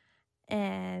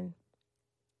 and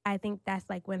I think that's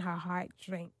like when her heart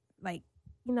sank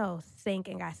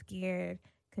and got scared,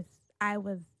 because I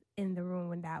was in the room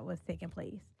when that was taking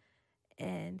place.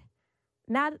 And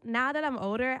now that I'm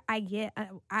older, I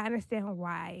understand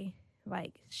why,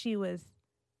 like, she was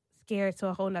scared to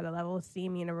a whole nother level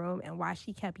seeing me in the room and why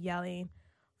she kept yelling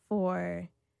for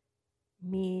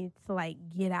me to, like,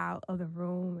 get out of the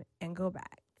room and go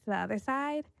back to the other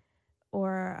side,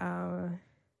 or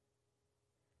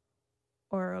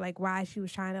like why she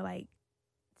was trying to, like,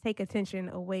 take attention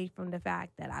away from the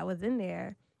fact that I was in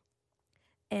there.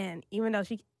 And even though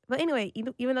she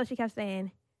kept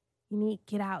saying, "You need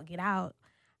to get out,"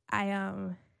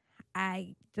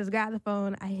 I just got the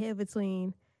phone. I hid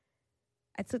between.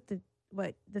 I took the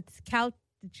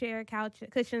chair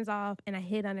cushions off, and I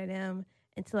hid under them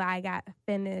until I got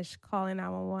finished calling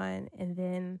 911, and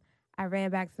then I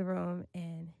ran back to the room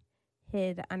and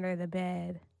hid under the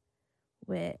bed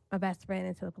with my best friend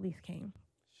until the police came.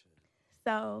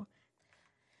 So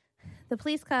the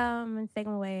police come and take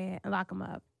him away and lock him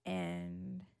up.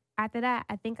 And after that,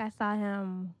 I think I saw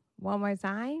him one more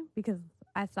time because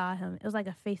I saw him. It was like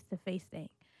a face-to-face thing.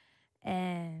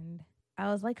 And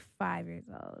I was like 5 years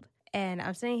old. And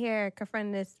I'm sitting here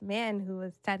confronting this man who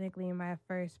was technically my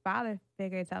first father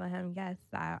figure, telling him, yes,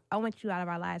 I want you out of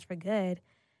our lives for good.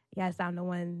 Yes, I'm the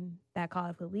one that called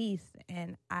the police,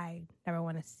 and I never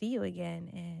want to see you again.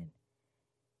 And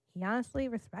he honestly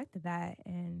respected that,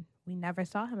 and we never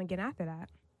saw him again after that.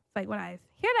 It's like when I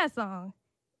hear that song,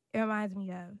 it reminds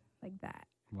me of like that.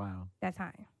 Wow. That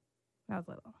time. When I was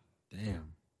little.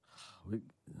 Damn.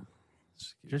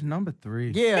 Just number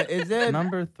 3. Yeah, is that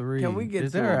number 3? Can we get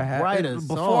is to there a brighter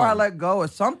before song? I let go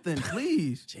of something,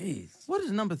 please? Jeez. What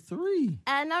is number 3?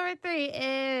 And number 3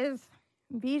 is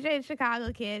BJ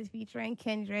Chicago Kids featuring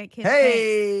Kendrick. His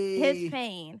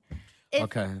Pain. It's,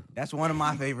 Okay. That's one of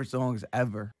my favorite songs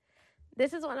ever.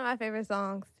 This is one of my favorite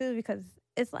songs too, because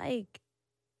it's like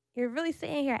you're really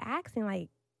sitting here asking, like,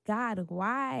 God,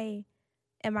 why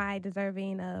am I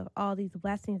deserving of all these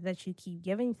blessings that you keep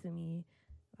giving to me?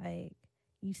 Like,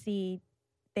 you see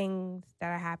things that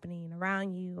are happening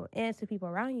around you and to people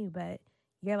around you, but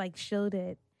you're like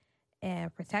shielded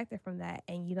and protected from that,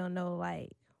 and you don't know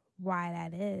like why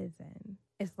that is. And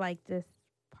it's like this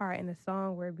part in the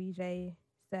song where BJ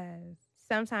says,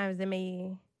 sometimes it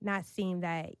may not seem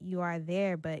that you are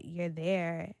there, but you're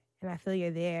there, and I feel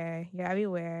you're there. You're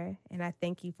everywhere, and I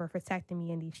thank you for protecting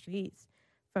me in these streets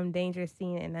from danger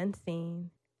seen and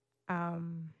unseen.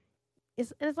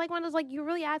 It's like one of those, like, you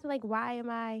really ask, like, why am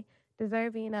I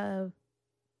deserving of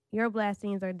your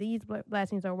blessings or these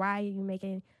blessings, or why are you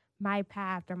making my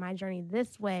path or my journey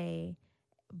this way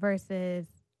versus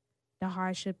the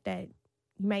hardship that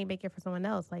you might make it for someone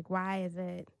else? Like, why is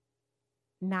it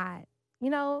not,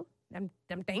 I'm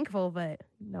thankful, but,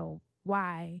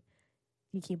 why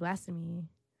you keep blessing me?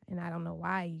 And I don't know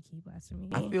why you keep blessing me.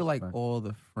 I feel like all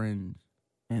the friends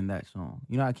in that song.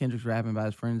 You know how Kendrick's rapping about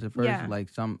his friends at first? Yeah. Like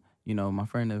my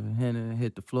friend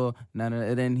hit the floor,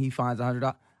 and then he finds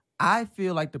 $100. I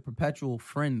feel like the perpetual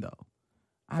friend, though.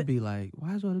 I'd be like,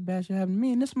 why is all the bad shit happening to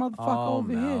me and this motherfucker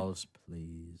over Mouse,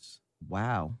 please. here?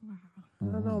 Wow.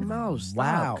 No, Mouse.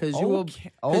 Wow. Because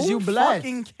you blessed.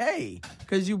 Fucking K.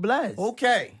 Because you blessed.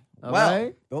 Okay. All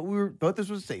well, right. thought this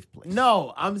was a safe place.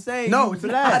 No, I'm saying No, you it's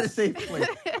blessed. not a safe place.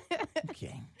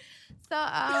 Okay. So,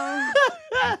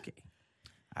 Okay.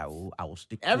 I will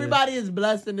stick to Everybody is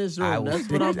blessed in this room. That's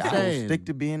what I'm I saying. will stick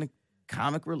to being a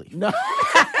comic relief. No.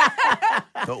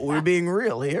 So we're being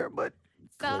real here, but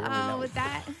with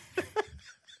that,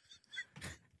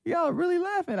 y'all really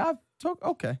laughing.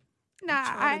 Okay.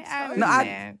 I No,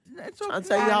 understand. It's okay. I'll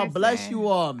tell I y'all, understand. bless you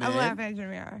all, man. I'm laughing at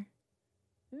Jameer.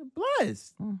 You're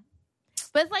blessed.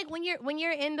 But it's like when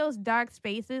you're in those dark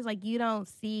spaces, like, you don't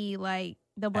see like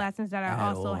the blessings that are At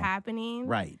also all. happening.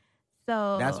 Right.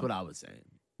 So That's what I was saying.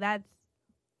 that's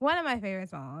one of my favorite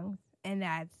songs, and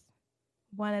that's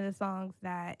one of the songs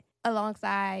that,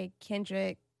 alongside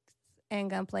Kendrick's and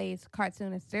Gunplay's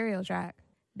Cartoon and Stereo track,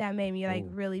 that made me like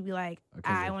really be like,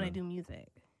 Okay, I want to do music.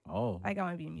 Oh. Like, I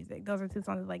want to be in music. Those are two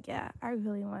songs like, yeah, I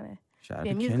really want to Shout out be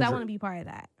to in music. I Kendrick. want to be part of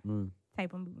that Mm.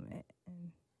 type of movement.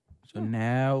 And So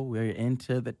now we're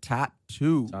into the top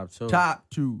two. Top two. Top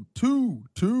two.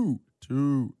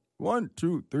 Two. 1,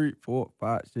 2, 3, 4,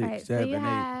 5, 6, all right, 7, so you 8.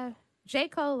 have J.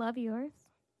 Cole, Love Yours.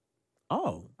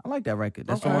 Oh. I like that record.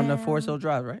 That's Okay. on the Forest Hill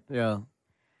Drive, right? Yeah.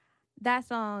 That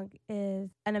song is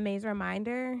an amazing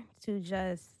reminder to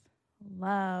just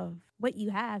love what you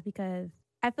have, because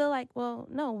I feel like, well,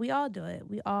 no, we all do it.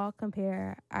 We all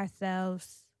compare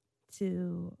ourselves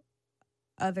to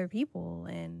other people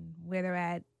and where they're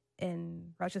at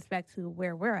in retrospect to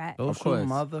where we're at. Social course.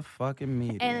 motherfucking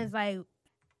media. And it's like,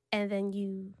 and then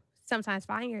you sometimes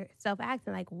find yourself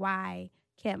asking, like, why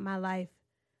can't my life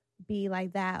be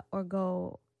like that or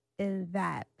go in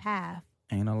that path?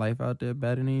 Ain't no life out there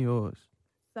better than yours.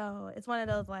 So it's one of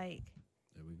those like,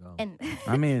 There we go. and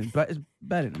I mean, but it's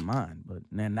better than mine, but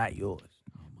then not yours.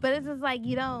 but it's just like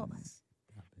you don't.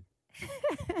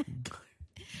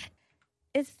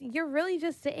 You're really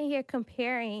just sitting here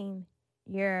comparing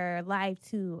your life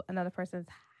to another person's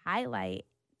highlights,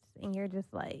 and you're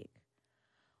just like,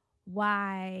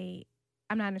 why?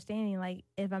 I'm not understanding. Like,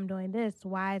 if I'm doing this,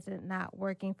 why is it not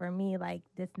working for me? Like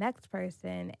this next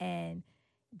person, and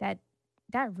that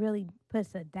really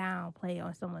puts a downplay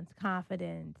on someone's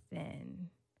confidence and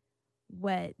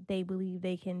what they believe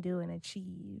they can do and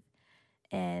achieve.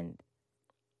 And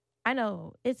I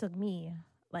know it took me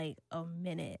like a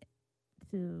minute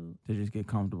to just get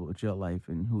comfortable with your life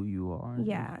and who you are.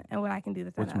 and what I can do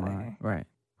to What's another. mine? Right.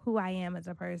 Who I am as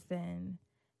a person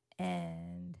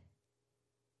and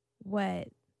what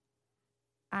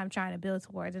I'm trying to build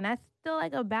towards. And that's still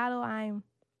like a battle I'm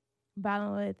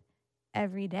battling with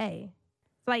every day.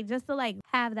 So like just to like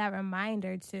have that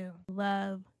reminder to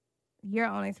love your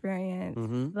own experience,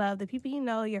 love the people you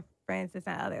know, your friends, this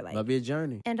and other. Like love your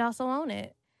journey. and also own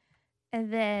it.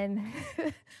 And then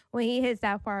when he hits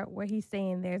that part where he's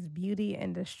saying there's beauty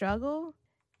in the struggle,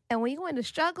 and when you go into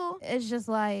struggle, it's just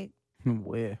like,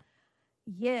 Where?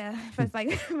 yeah, but it's like,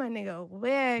 my nigga,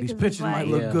 where? These 'Cause pictures it's like, might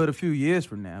look Yeah. good a few years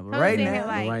from now, but I'm right saying, now,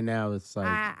 like, right now, it's like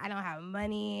I don't have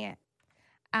money.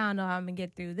 I don't know how I'm going to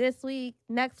get through this week,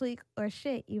 next week, or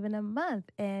shit, even a month.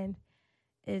 And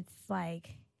it's like,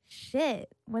 shit,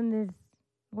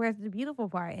 where's the beautiful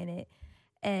part in it?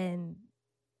 And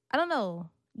I don't know.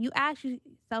 You ask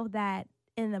yourself that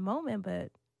in the moment,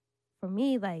 but for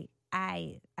me, like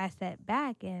I sat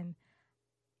back, and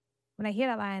when I hear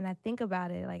that line, I think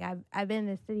about it. Like I've been in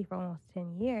this city for almost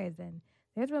 10 years, and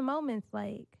there's been moments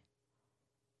like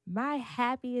my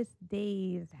happiest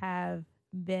days have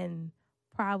been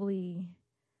probably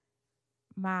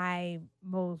my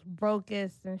most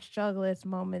brokest and strugglest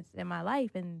moments in my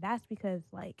life, and that's because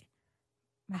like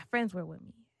my friends were with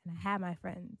me, and I had my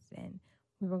friends, and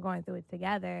we were going through it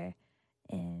together,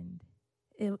 and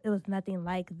it was nothing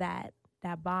like that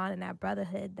bond and that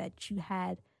brotherhood that you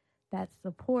had, that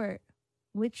support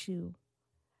with you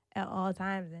at all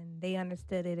times, and they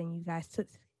understood it, and you guys took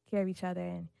care of each other.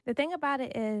 And the thing about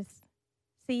it is,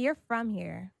 see, you're from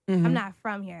here. Mhm. I'm not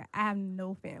from here. I have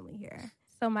no family here.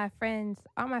 So my friends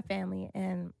are my family,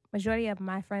 and majority of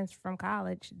my friends from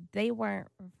college, they weren't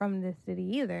from this city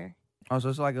either. Oh, so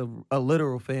it's like a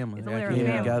literal family. It's a that literal came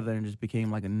family. together and just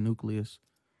became like a nucleus.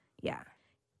 Yeah.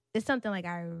 It's something like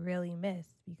I really miss,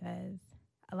 because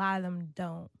a lot of them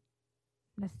don't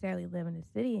necessarily live in the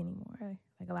city anymore.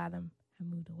 Like a lot of them have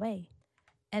moved away.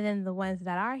 And then the ones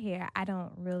that are here, I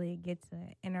don't really get to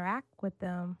interact with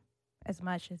them as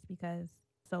much, just because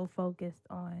so focused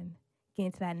on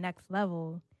getting to that next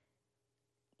level,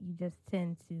 you just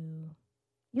tend to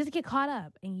get caught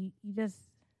up, and you just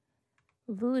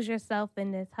lose yourself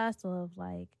in this hustle of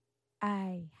like,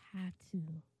 I have to,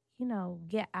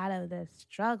 get out of the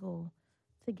struggle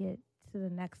to get to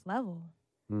the next level.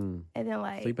 And then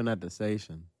like sleeping at the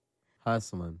station,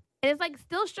 hustling. and it's like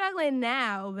still struggling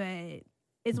now, but it's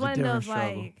It's a one of different those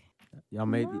struggle. like Y'all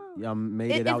made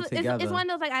it out together. It's one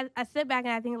of those like I sit back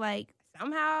and I think like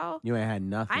somehow You ain't had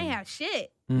nothing. I ain't have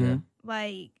shit. Mhm.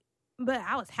 Like, but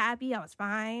I was happy, I was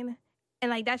fine. And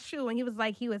like that's true. When he was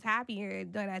like he was happier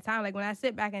during that time, like when I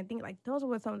sit back and think like those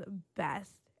were some of the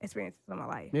best experiences of my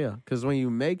life. Yeah, because when you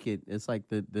make it, it's like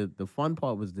the fun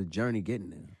part was the journey getting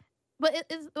there. But it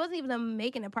wasn't even the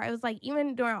making it part. It was like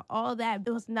even during all that, it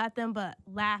was nothing but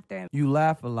laughter. You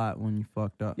laugh a lot when you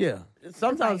fucked up. Yeah,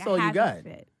 sometimes It's that's all you happy got.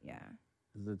 fit. Yeah.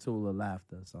 It's a tool of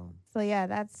laughter. So So yeah,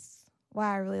 that's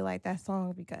why I really like that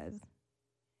song, because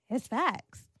it's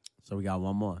facts. we got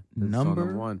one more. This is song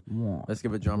Number one. one. Let's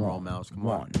give a drum roll, Mouse. Come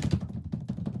on.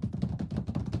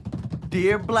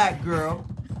 Dear Black Girl,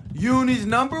 Uni's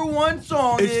number one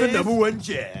song is... one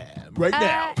jam right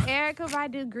Erica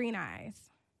Badu, Green Eyes.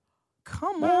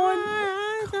 Come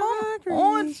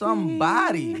on,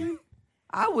 somebody.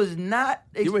 I was not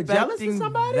expecting You were jealous of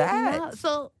somebody? that. No,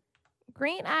 so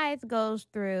Green Eyes goes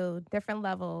through different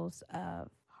levels of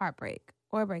heartbreak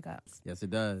or breakups. Yes, it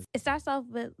does. It starts off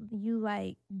with you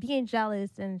like being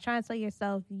jealous and trying to tell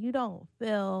yourself you don't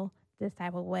feel this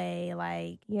type of way,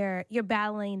 like you're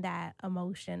battling that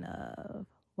emotion of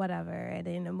whatever, and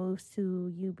then it moves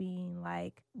to you being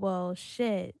like, well,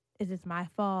 shit, is this my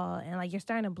fault? And like you're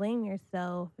starting to blame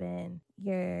yourself, and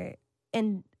you're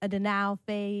in a denial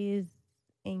phase,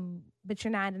 but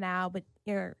you're not in denial, but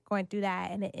you're going through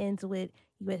that, and it ends with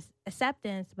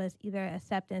acceptance, but it's either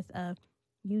acceptance of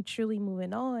you truly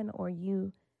moving on, or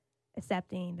you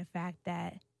accepting the fact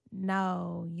that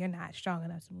no, you're not strong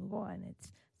enough to move on.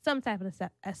 It's some type of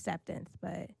acceptance,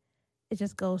 but it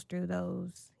just goes through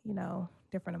those,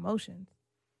 different emotions.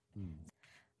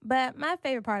 But my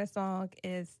favorite part of the song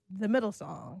is the middle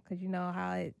song, because you know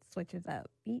how it switches up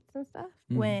beats and stuff.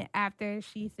 When after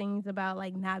she sings about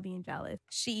like not being jealous,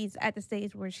 she's at the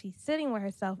stage where she's sitting with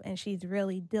herself and she's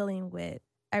really dealing with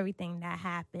everything that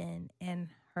happened and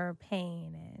her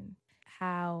pain and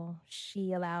how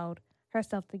she allowed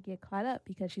herself to get caught up,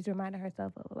 because she's reminding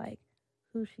herself of like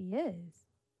who she is.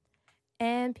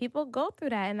 And people go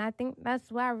through that, and I think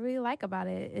that's what I really like about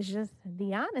it. It's just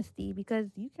the honesty,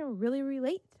 because you can really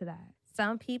relate to that.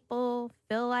 Some people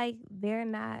feel like they're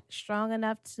not strong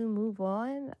enough to move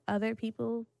on. Other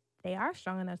people, they are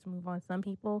strong enough to move on. Some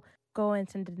people go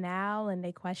into denial and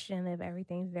they question if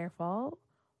everything's their fault,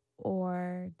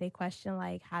 or they question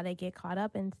like how they get caught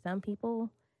up. And some people,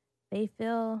 they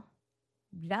feel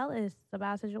jealous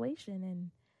about a situation, and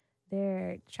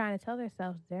they're trying to tell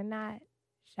themselves they're not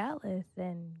jealous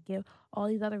and give all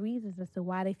these other reasons as to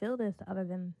why they feel this other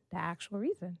than the actual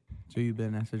reason. So you've been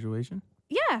in that situation?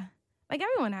 Yeah, like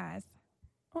everyone has.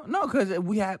 Oh, no, because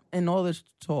we have, in all this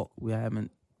talk, we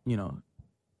haven't,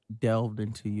 delved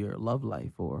into your love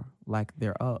life or lack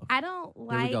thereof. I don't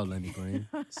like... Here we go, Lenny Green.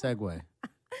 Segue.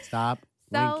 Stop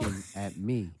winking at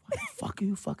me. Why the fuck are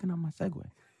you fucking on my segue?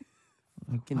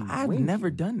 Fucking I've winking. never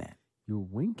done that. You're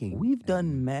winking. We've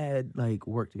done mad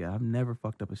work together. I've never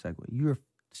fucked up a segue. You're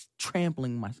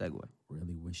trampling my segue.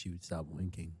 Really wish you'd stop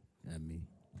winking at me.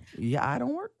 Yeah, I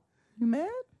don't work. You mad?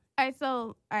 All right.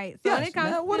 So Yes, when it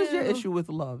comes what to is your issue with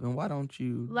love, and why don't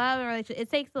you? love and relationship, it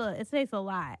takes a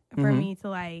lot for me to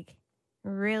like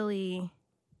really,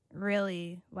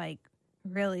 really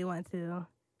want to.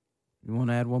 You want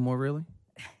to add one more, really?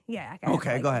 Yeah. I can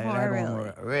Okay, go ahead. Add really one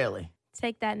more. Really?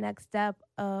 take that next step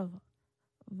of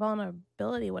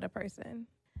vulnerability with a person.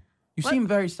 You seem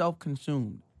very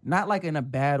self-consumed. Not like in a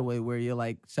bad way where you're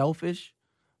like selfish,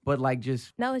 but like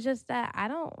just. No, it's just that I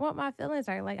don't want my feelings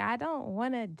hurt. Like, I don't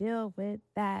want to deal with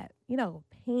that,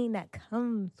 pain that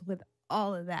comes with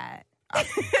all of that.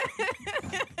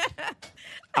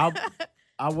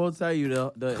 I will tell you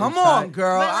the Come on,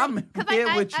 girl. But, I'm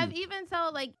here with you. I've even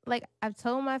told like I've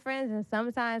told my friends, and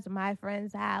sometimes my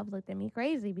friends have looked at me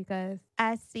crazy because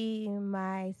I see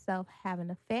myself having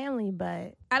a family,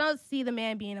 but I don't see the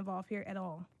man being involved here at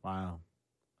all. Wow.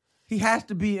 He has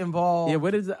to be involved. Yeah,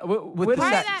 where does that, with where the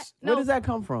does sex. that, where does that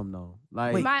come from though?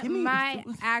 Like, Wait. My give me- my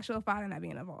actual father not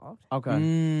being involved.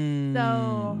 okay.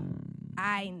 So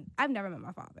I've never met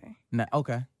my father.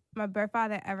 Okay. My birth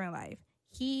father ever in life.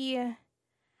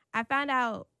 I found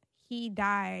out he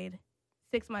died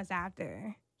 6 months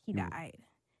after he died.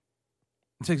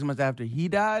 6 months after he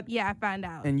died? Yeah, I found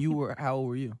out. And you were, how old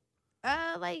were you?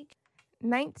 Like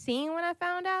 19 when I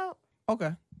found out.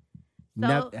 Okay.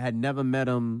 So had never met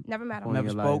him. never met him. On Never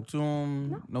your spoke life. to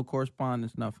him? No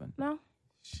correspondence, nothing? No.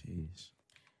 Jeez.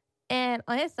 And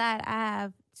on his side, I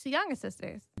have 2 younger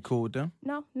sisters. You cool with them?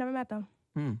 No, never met them.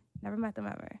 Never met them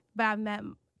ever. But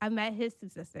I met his 2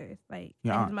 sisters, like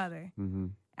Your and aunts. his mother. Mm-hmm.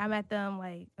 I met them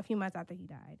like a few months after he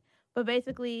died. But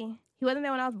basically, he wasn't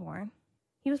there when I was born.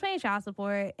 He was paying child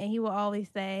support, and he would always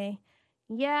say,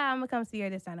 "Yeah, I'm gonna come see her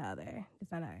this and the other, this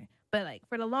and the other." But like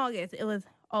for the longest, it was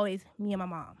always me and my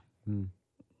mom.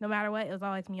 No matter what, it was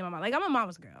always me and my mom. Like, I'm a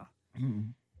mama's girl.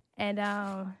 And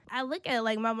I look at it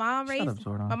like my mom raised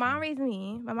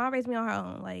me. My mom raised me on her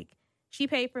own. Like, she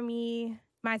paid for me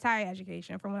my entire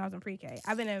education from when I was in pre-K.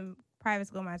 I've been in private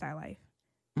school my entire life.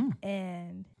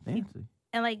 And Fancy.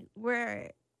 and like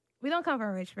we don't come from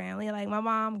a rich family. Like, my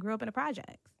mom grew up in the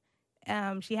projects.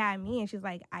 She had me, and she's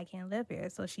like, I can't live here.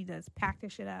 So she just packed her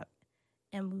shit up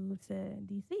and moved to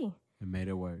DC. And made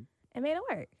it work.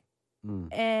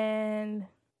 And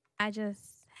I just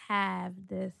have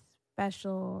this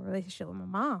special relationship with my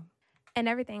mom. And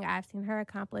everything I've seen her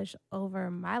accomplish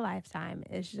over my lifetime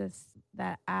is just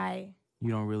that You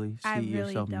don't really see I really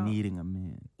yourself don't. needing a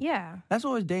man. yeah. That's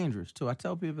always dangerous, too. I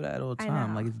tell people that all the I time.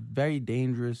 know. Like, it's very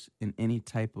dangerous in any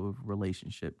type of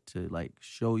relationship to, like,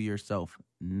 show yourself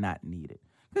not needed.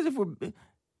 Because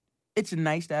it's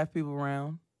nice to have people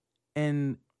around.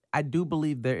 And I do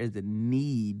believe there is a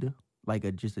need,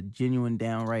 like just a genuine,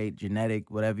 downright,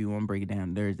 genetic, whatever you want to break it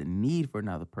down. There is a need for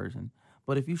another person.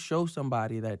 But if you show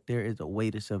somebody that there is a way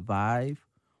to survive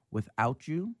without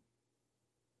you,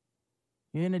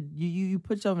 you're you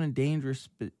put yourself in a dangerous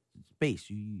space.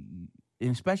 You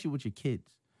and especially with your kids.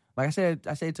 Like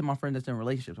I say to my friends that's in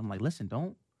relationships, I'm like, listen,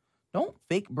 don't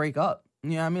fake break up. You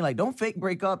know what I mean? Like, don't fake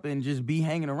break up and just be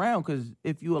hanging around, because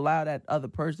if you allow that other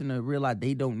person to realize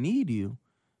they don't need you,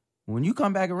 when you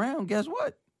come back around, guess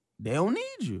what? They don't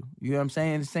need you. You know what I'm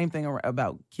saying? The same thing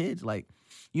about kids. Like,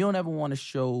 you don't ever want to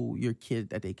show your kid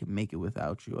that they can make it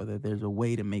without you or that there's a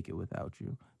way to make it without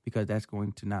you, because that's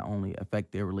going to not only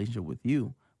affect their relationship with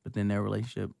you, but then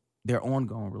their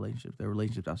ongoing relationships, their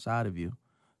relationships outside of you.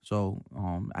 So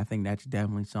I think that's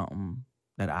definitely something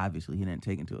that obviously he didn't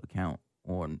take into account,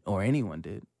 or anyone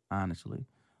did, honestly.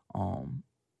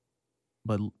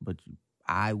 But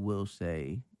I will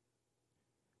say,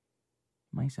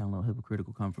 might sound a little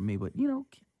hypocritical coming from me, but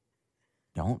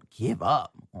don't give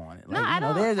up on it. No, Like, I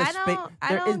don't. There's a I space. don't. I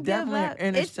There is don't definitely give up. an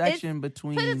intersection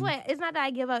between. Put it this way, it's not that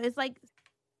I give up. It's like,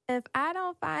 if I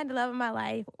don't find the love of my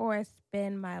life or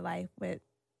spend my life with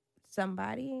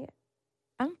somebody,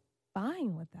 I'm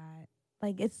fine with that.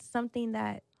 Like, it's something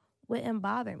that wouldn't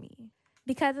bother me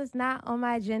because it's not on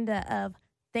my agenda of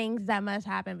things that must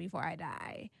happen before I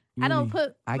die. I don't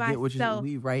put I get what myself.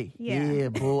 we right Yeah. here,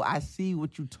 boo. I see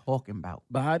what you talking about.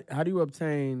 But how do you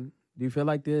obtain? Do you feel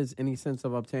like there's any sense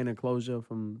of obtaining closure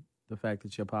from the fact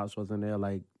that your pops wasn't there,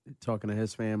 like talking to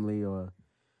his family, or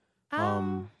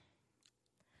or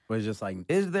it's just like,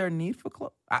 Is there a need for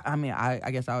closure? I mean,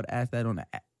 I guess I would ask that on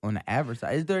the average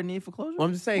side. Is there a need for closure? well,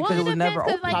 I'm just saying Well, because it it was never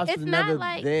depends, 'cause, open. like, Pops it's was not never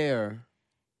like- there.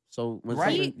 So when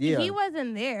Right. something- yeah, He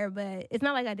wasn't there, but it's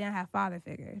not like I didn't have father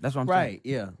figures. That's what I'm saying. right,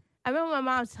 yeah. I remember my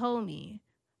mom told me,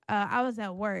 I was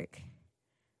at work,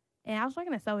 and I was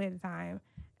working at Subway at the time,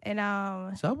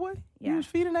 and Subway? Yeah. You was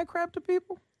feeding that crap to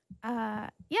people? yeah,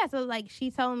 so like she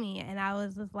told me, and I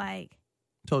was just like,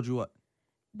 Told you what?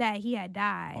 that he had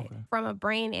died Okay. from a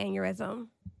brain aneurysm.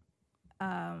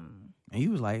 And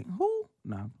you was like, who?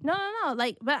 No. No,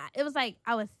 like, but it was like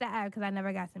I was sad because I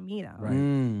never got to meet him, Right.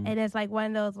 Mm. and it's like one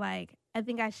of those, like, I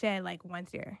think I shed like one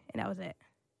tear, and that was it,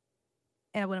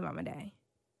 and I went about my day.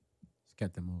 Just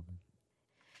kept it moving.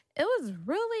 It was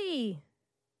really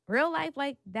real life,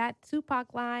 like that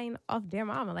Tupac line off Dear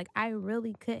Mama. Like, I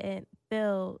really couldn't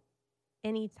feel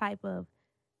any type of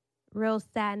real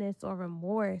sadness or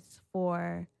remorse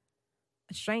for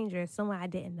a stranger, someone I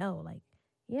didn't know. Like,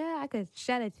 yeah, I could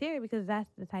shed a tear because that's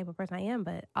the type of person I am,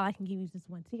 but all I can give you is just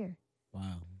one tear.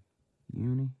 Wow.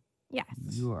 Uni, Yes.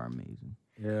 you are amazing.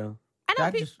 Yeah. I know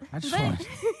I pe- just but- want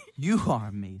you are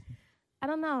amazing. I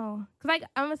don't know. Because, like,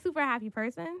 I'm a super happy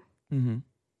person. Mm-hmm.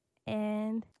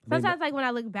 And I think sometimes, like, when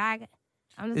I look back,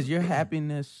 I'm just... Is your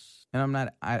happiness, and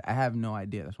I have no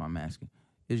idea, that's why I'm asking.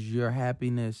 Is your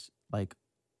happiness like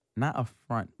not a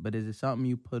front, but is it something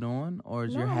you put on, or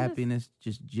is No, your I'm just- happiness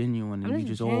just genuine and I'm you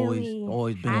just just always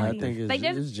genuinely been happy. I like think this? it's, Like,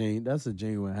 there's- that's a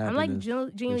genuine happiness. I'm like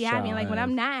genuinely happy. And, like, when I'm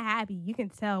has. not happy, you can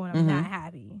tell when I'm not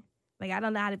happy. Like, I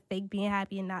don't know how to fake being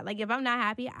happy and not. Like, if I'm not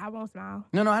happy, I won't smile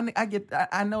No,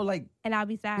 I know, like, and I'll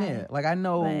be sad. yeah, like I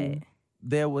know But-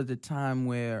 there was a time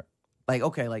where, like,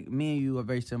 okay, like me and you are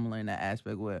very similar in that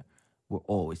aspect where we're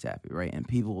always happy, right? And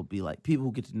people will be like, people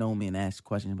who get to know me and ask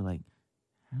questions and be like,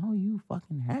 how are you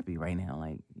fucking happy right now?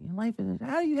 Like, your life is,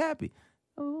 how are you happy?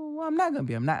 Oh, well, I'm not gonna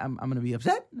be. I'm gonna be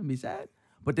upset. I'm gonna be sad.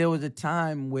 But there was a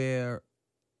time where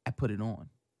I put it on,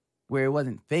 where it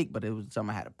wasn't fake, but it was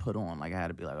something I had to put on. Like, I had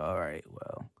to be like, all right,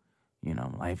 well,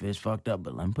 life is fucked up,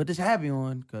 but let me put this happy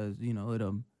on because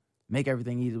it'll make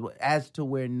everything easy. As to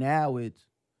where now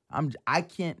I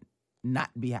can't not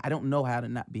be. I don't know how to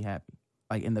not be happy.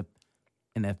 Like in the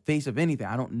face of anything,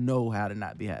 I don't know how to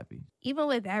not be happy. Even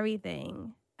with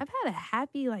everything, I've had a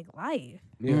happy, like, life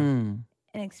Yeah. and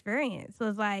experience. So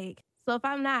it's like, so if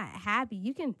I'm not happy,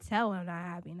 you can tell when I'm not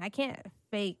happy. And I can't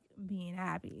fake being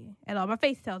happy at all. My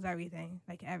face tells everything,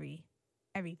 like everything.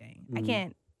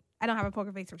 I don't have a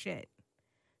poker face for shit.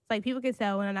 It's like people can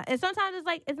tell when I'm not. And sometimes it's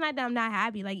like, it's not that I'm not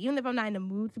happy. Like, even if I'm not in the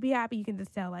mood to be happy, you can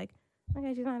just tell, like,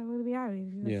 okay, she's not in the mood to be happy.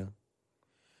 She's just- Yeah.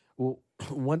 Well,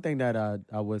 one thing that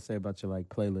I would say about your like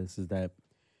playlist is that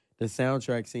the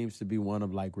soundtrack seems to be one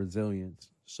of like resilience.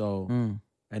 So,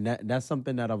 and that's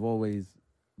something that I've always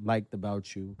liked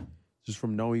about you, just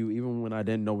from knowing you. Even when I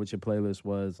didn't know what your playlist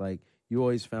was, like you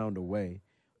always found a way.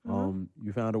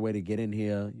 You found a way to get in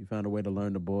here. You found a way to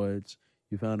learn the boards.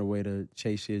 You found a way to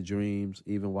chase your dreams,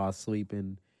 even while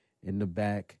sleeping in the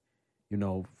back.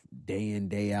 Day in,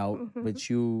 day out. But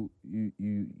you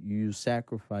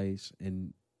sacrifice,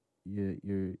 and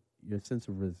your sense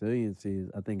of resiliency,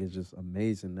 I think, is just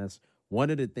amazing. That's one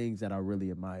of the things that I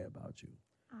really admire about you.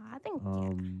 I think,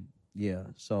 Yeah.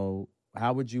 So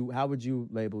how would you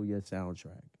label your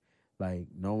soundtrack? Like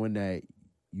knowing that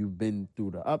you've been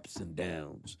through the ups and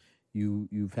downs,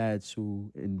 you've had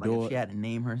to Like endure. if she had to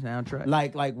name her soundtrack.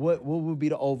 Like what would be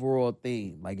the overall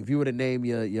theme? Like if you were to name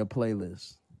your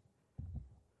playlist,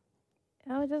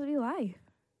 it would just be life.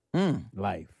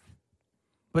 life.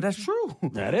 But that's true.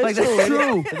 That is like true. that's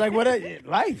true. It's like what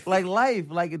life. Like life.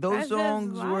 Like those That's just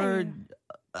songs were life.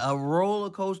 a roller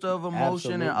coaster of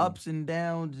emotion and Absolutely. ups and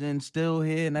downs, and still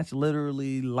here, and that's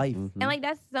literally life. Mhm. And like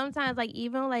that's sometimes like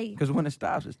even like Because when it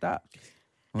stops, it stops.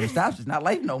 When it stops, it's not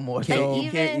life no more. So So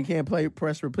even- you can't play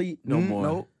press repeat no more.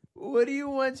 Nope. What do you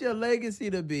want your legacy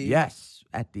to be? Yes,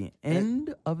 at the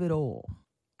end of it all,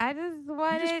 I just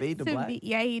wanted fade to to black? be.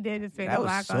 Yeah, he did just fade that to was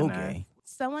black so on us. gay.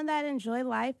 Someone that enjoyed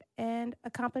life and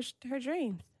accomplished her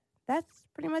dreams. That's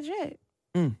pretty much it.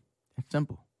 It's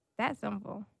simple. That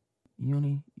simple.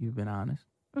 Uni, you've been honest.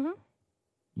 Mhm.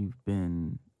 You've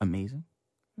been amazing.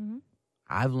 Mhm.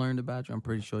 I've learned about you. I'm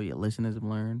pretty sure your listeners have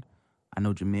learned. I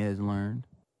know Jameer has learned.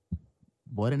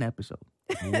 What an episode.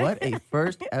 What a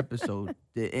first episode.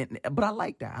 But I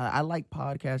like that. I like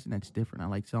podcasting that's different. I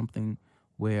like something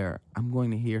where I'm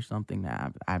going to hear something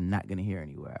that I'm not going to hear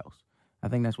anywhere else. I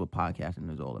think that's what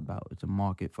podcasting is all about. It's a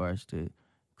market for us to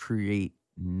create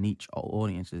niche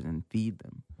audiences and feed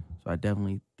them. So I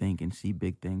definitely think and see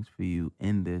big things for you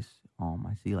in this.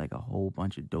 I see like a whole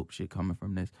bunch of dope shit coming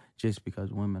from this just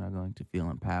because women are going to feel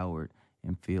empowered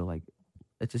and feel like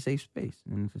it's a safe space.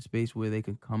 And it's a space where they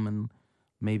can come and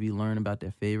maybe learn about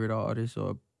their favorite artist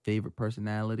or favorite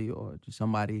personality or just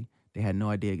somebody they had no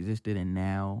idea existed, and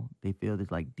now they feel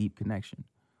this like deep connection.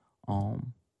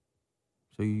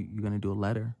 So you're gonna do a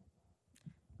letter,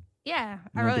 Yeah,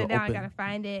 I gonna wrote do it down. open- I gotta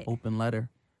find it. open letter.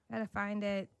 Gotta find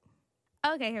it.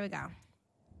 Okay, here we go.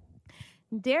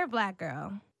 Dear Black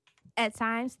girl, at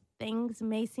times things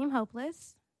may seem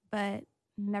hopeless, but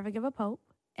never give up hope.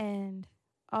 And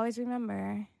always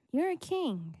remember, you're a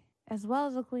king as well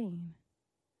as a queen.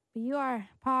 But you are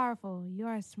powerful, you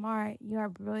are smart, you are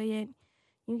brilliant.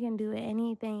 You can do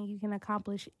anything, you can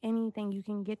accomplish anything, you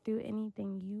can get through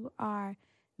anything. You are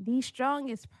the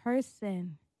strongest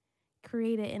person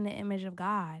created in the image of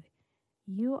God.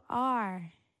 You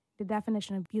are the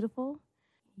definition of beautiful.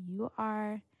 You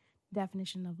are the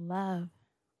definition of love.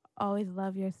 Always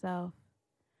love yourself.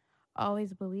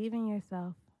 Always believe in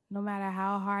yourself. No matter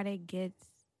how hard it gets,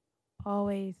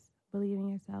 always believe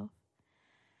in yourself.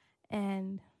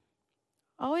 And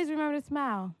always remember to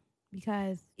smile,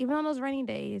 because even on those rainy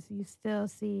days, you still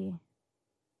see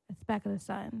a speck of the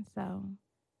sun. So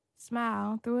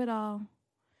smile through it all.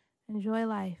 Enjoy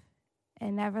life.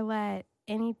 And never let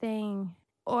anything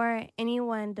or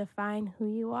anyone define who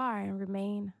you are, and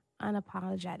remain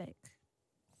unapologetic.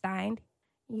 Signed,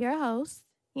 your host,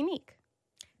 Unique.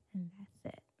 And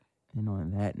that's it. And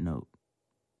on that note,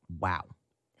 wow.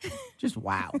 Just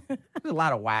wow. There's a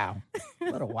lot of wow.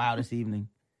 A lot of wow this evening.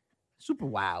 Super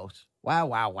wows. Wow,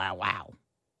 wow, wow, wow.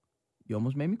 You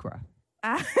almost made me cry.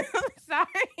 I'm sorry.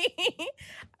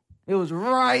 It was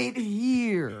right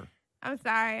here. I'm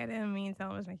sorry. I didn't mean to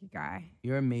almost make you cry.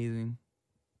 You're amazing.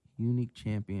 Unique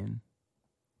champion.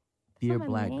 Dear That's not my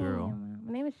Black name. girl.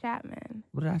 My name is Chapman.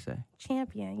 What did I say?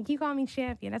 Champion. You keep calling me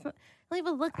champion. That's not, I don't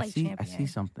even look like I see champion.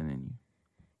 something in you.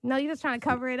 No, you're just trying to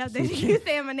cover it up. That see- you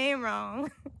saying my name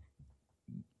wrong.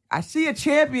 I see a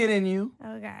champion in you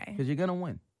Okay. because you're going to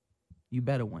win. You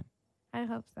better win. I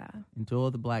hope so. And to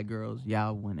all the black girls,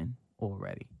 y'all winning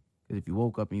already. Because if you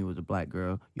woke up and you was a black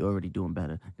girl, you're already doing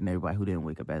better than everybody who didn't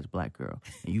wake up as a black girl.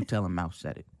 And you telling Mouse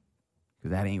said it.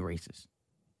 Because that ain't racist.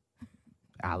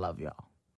 I love y'all.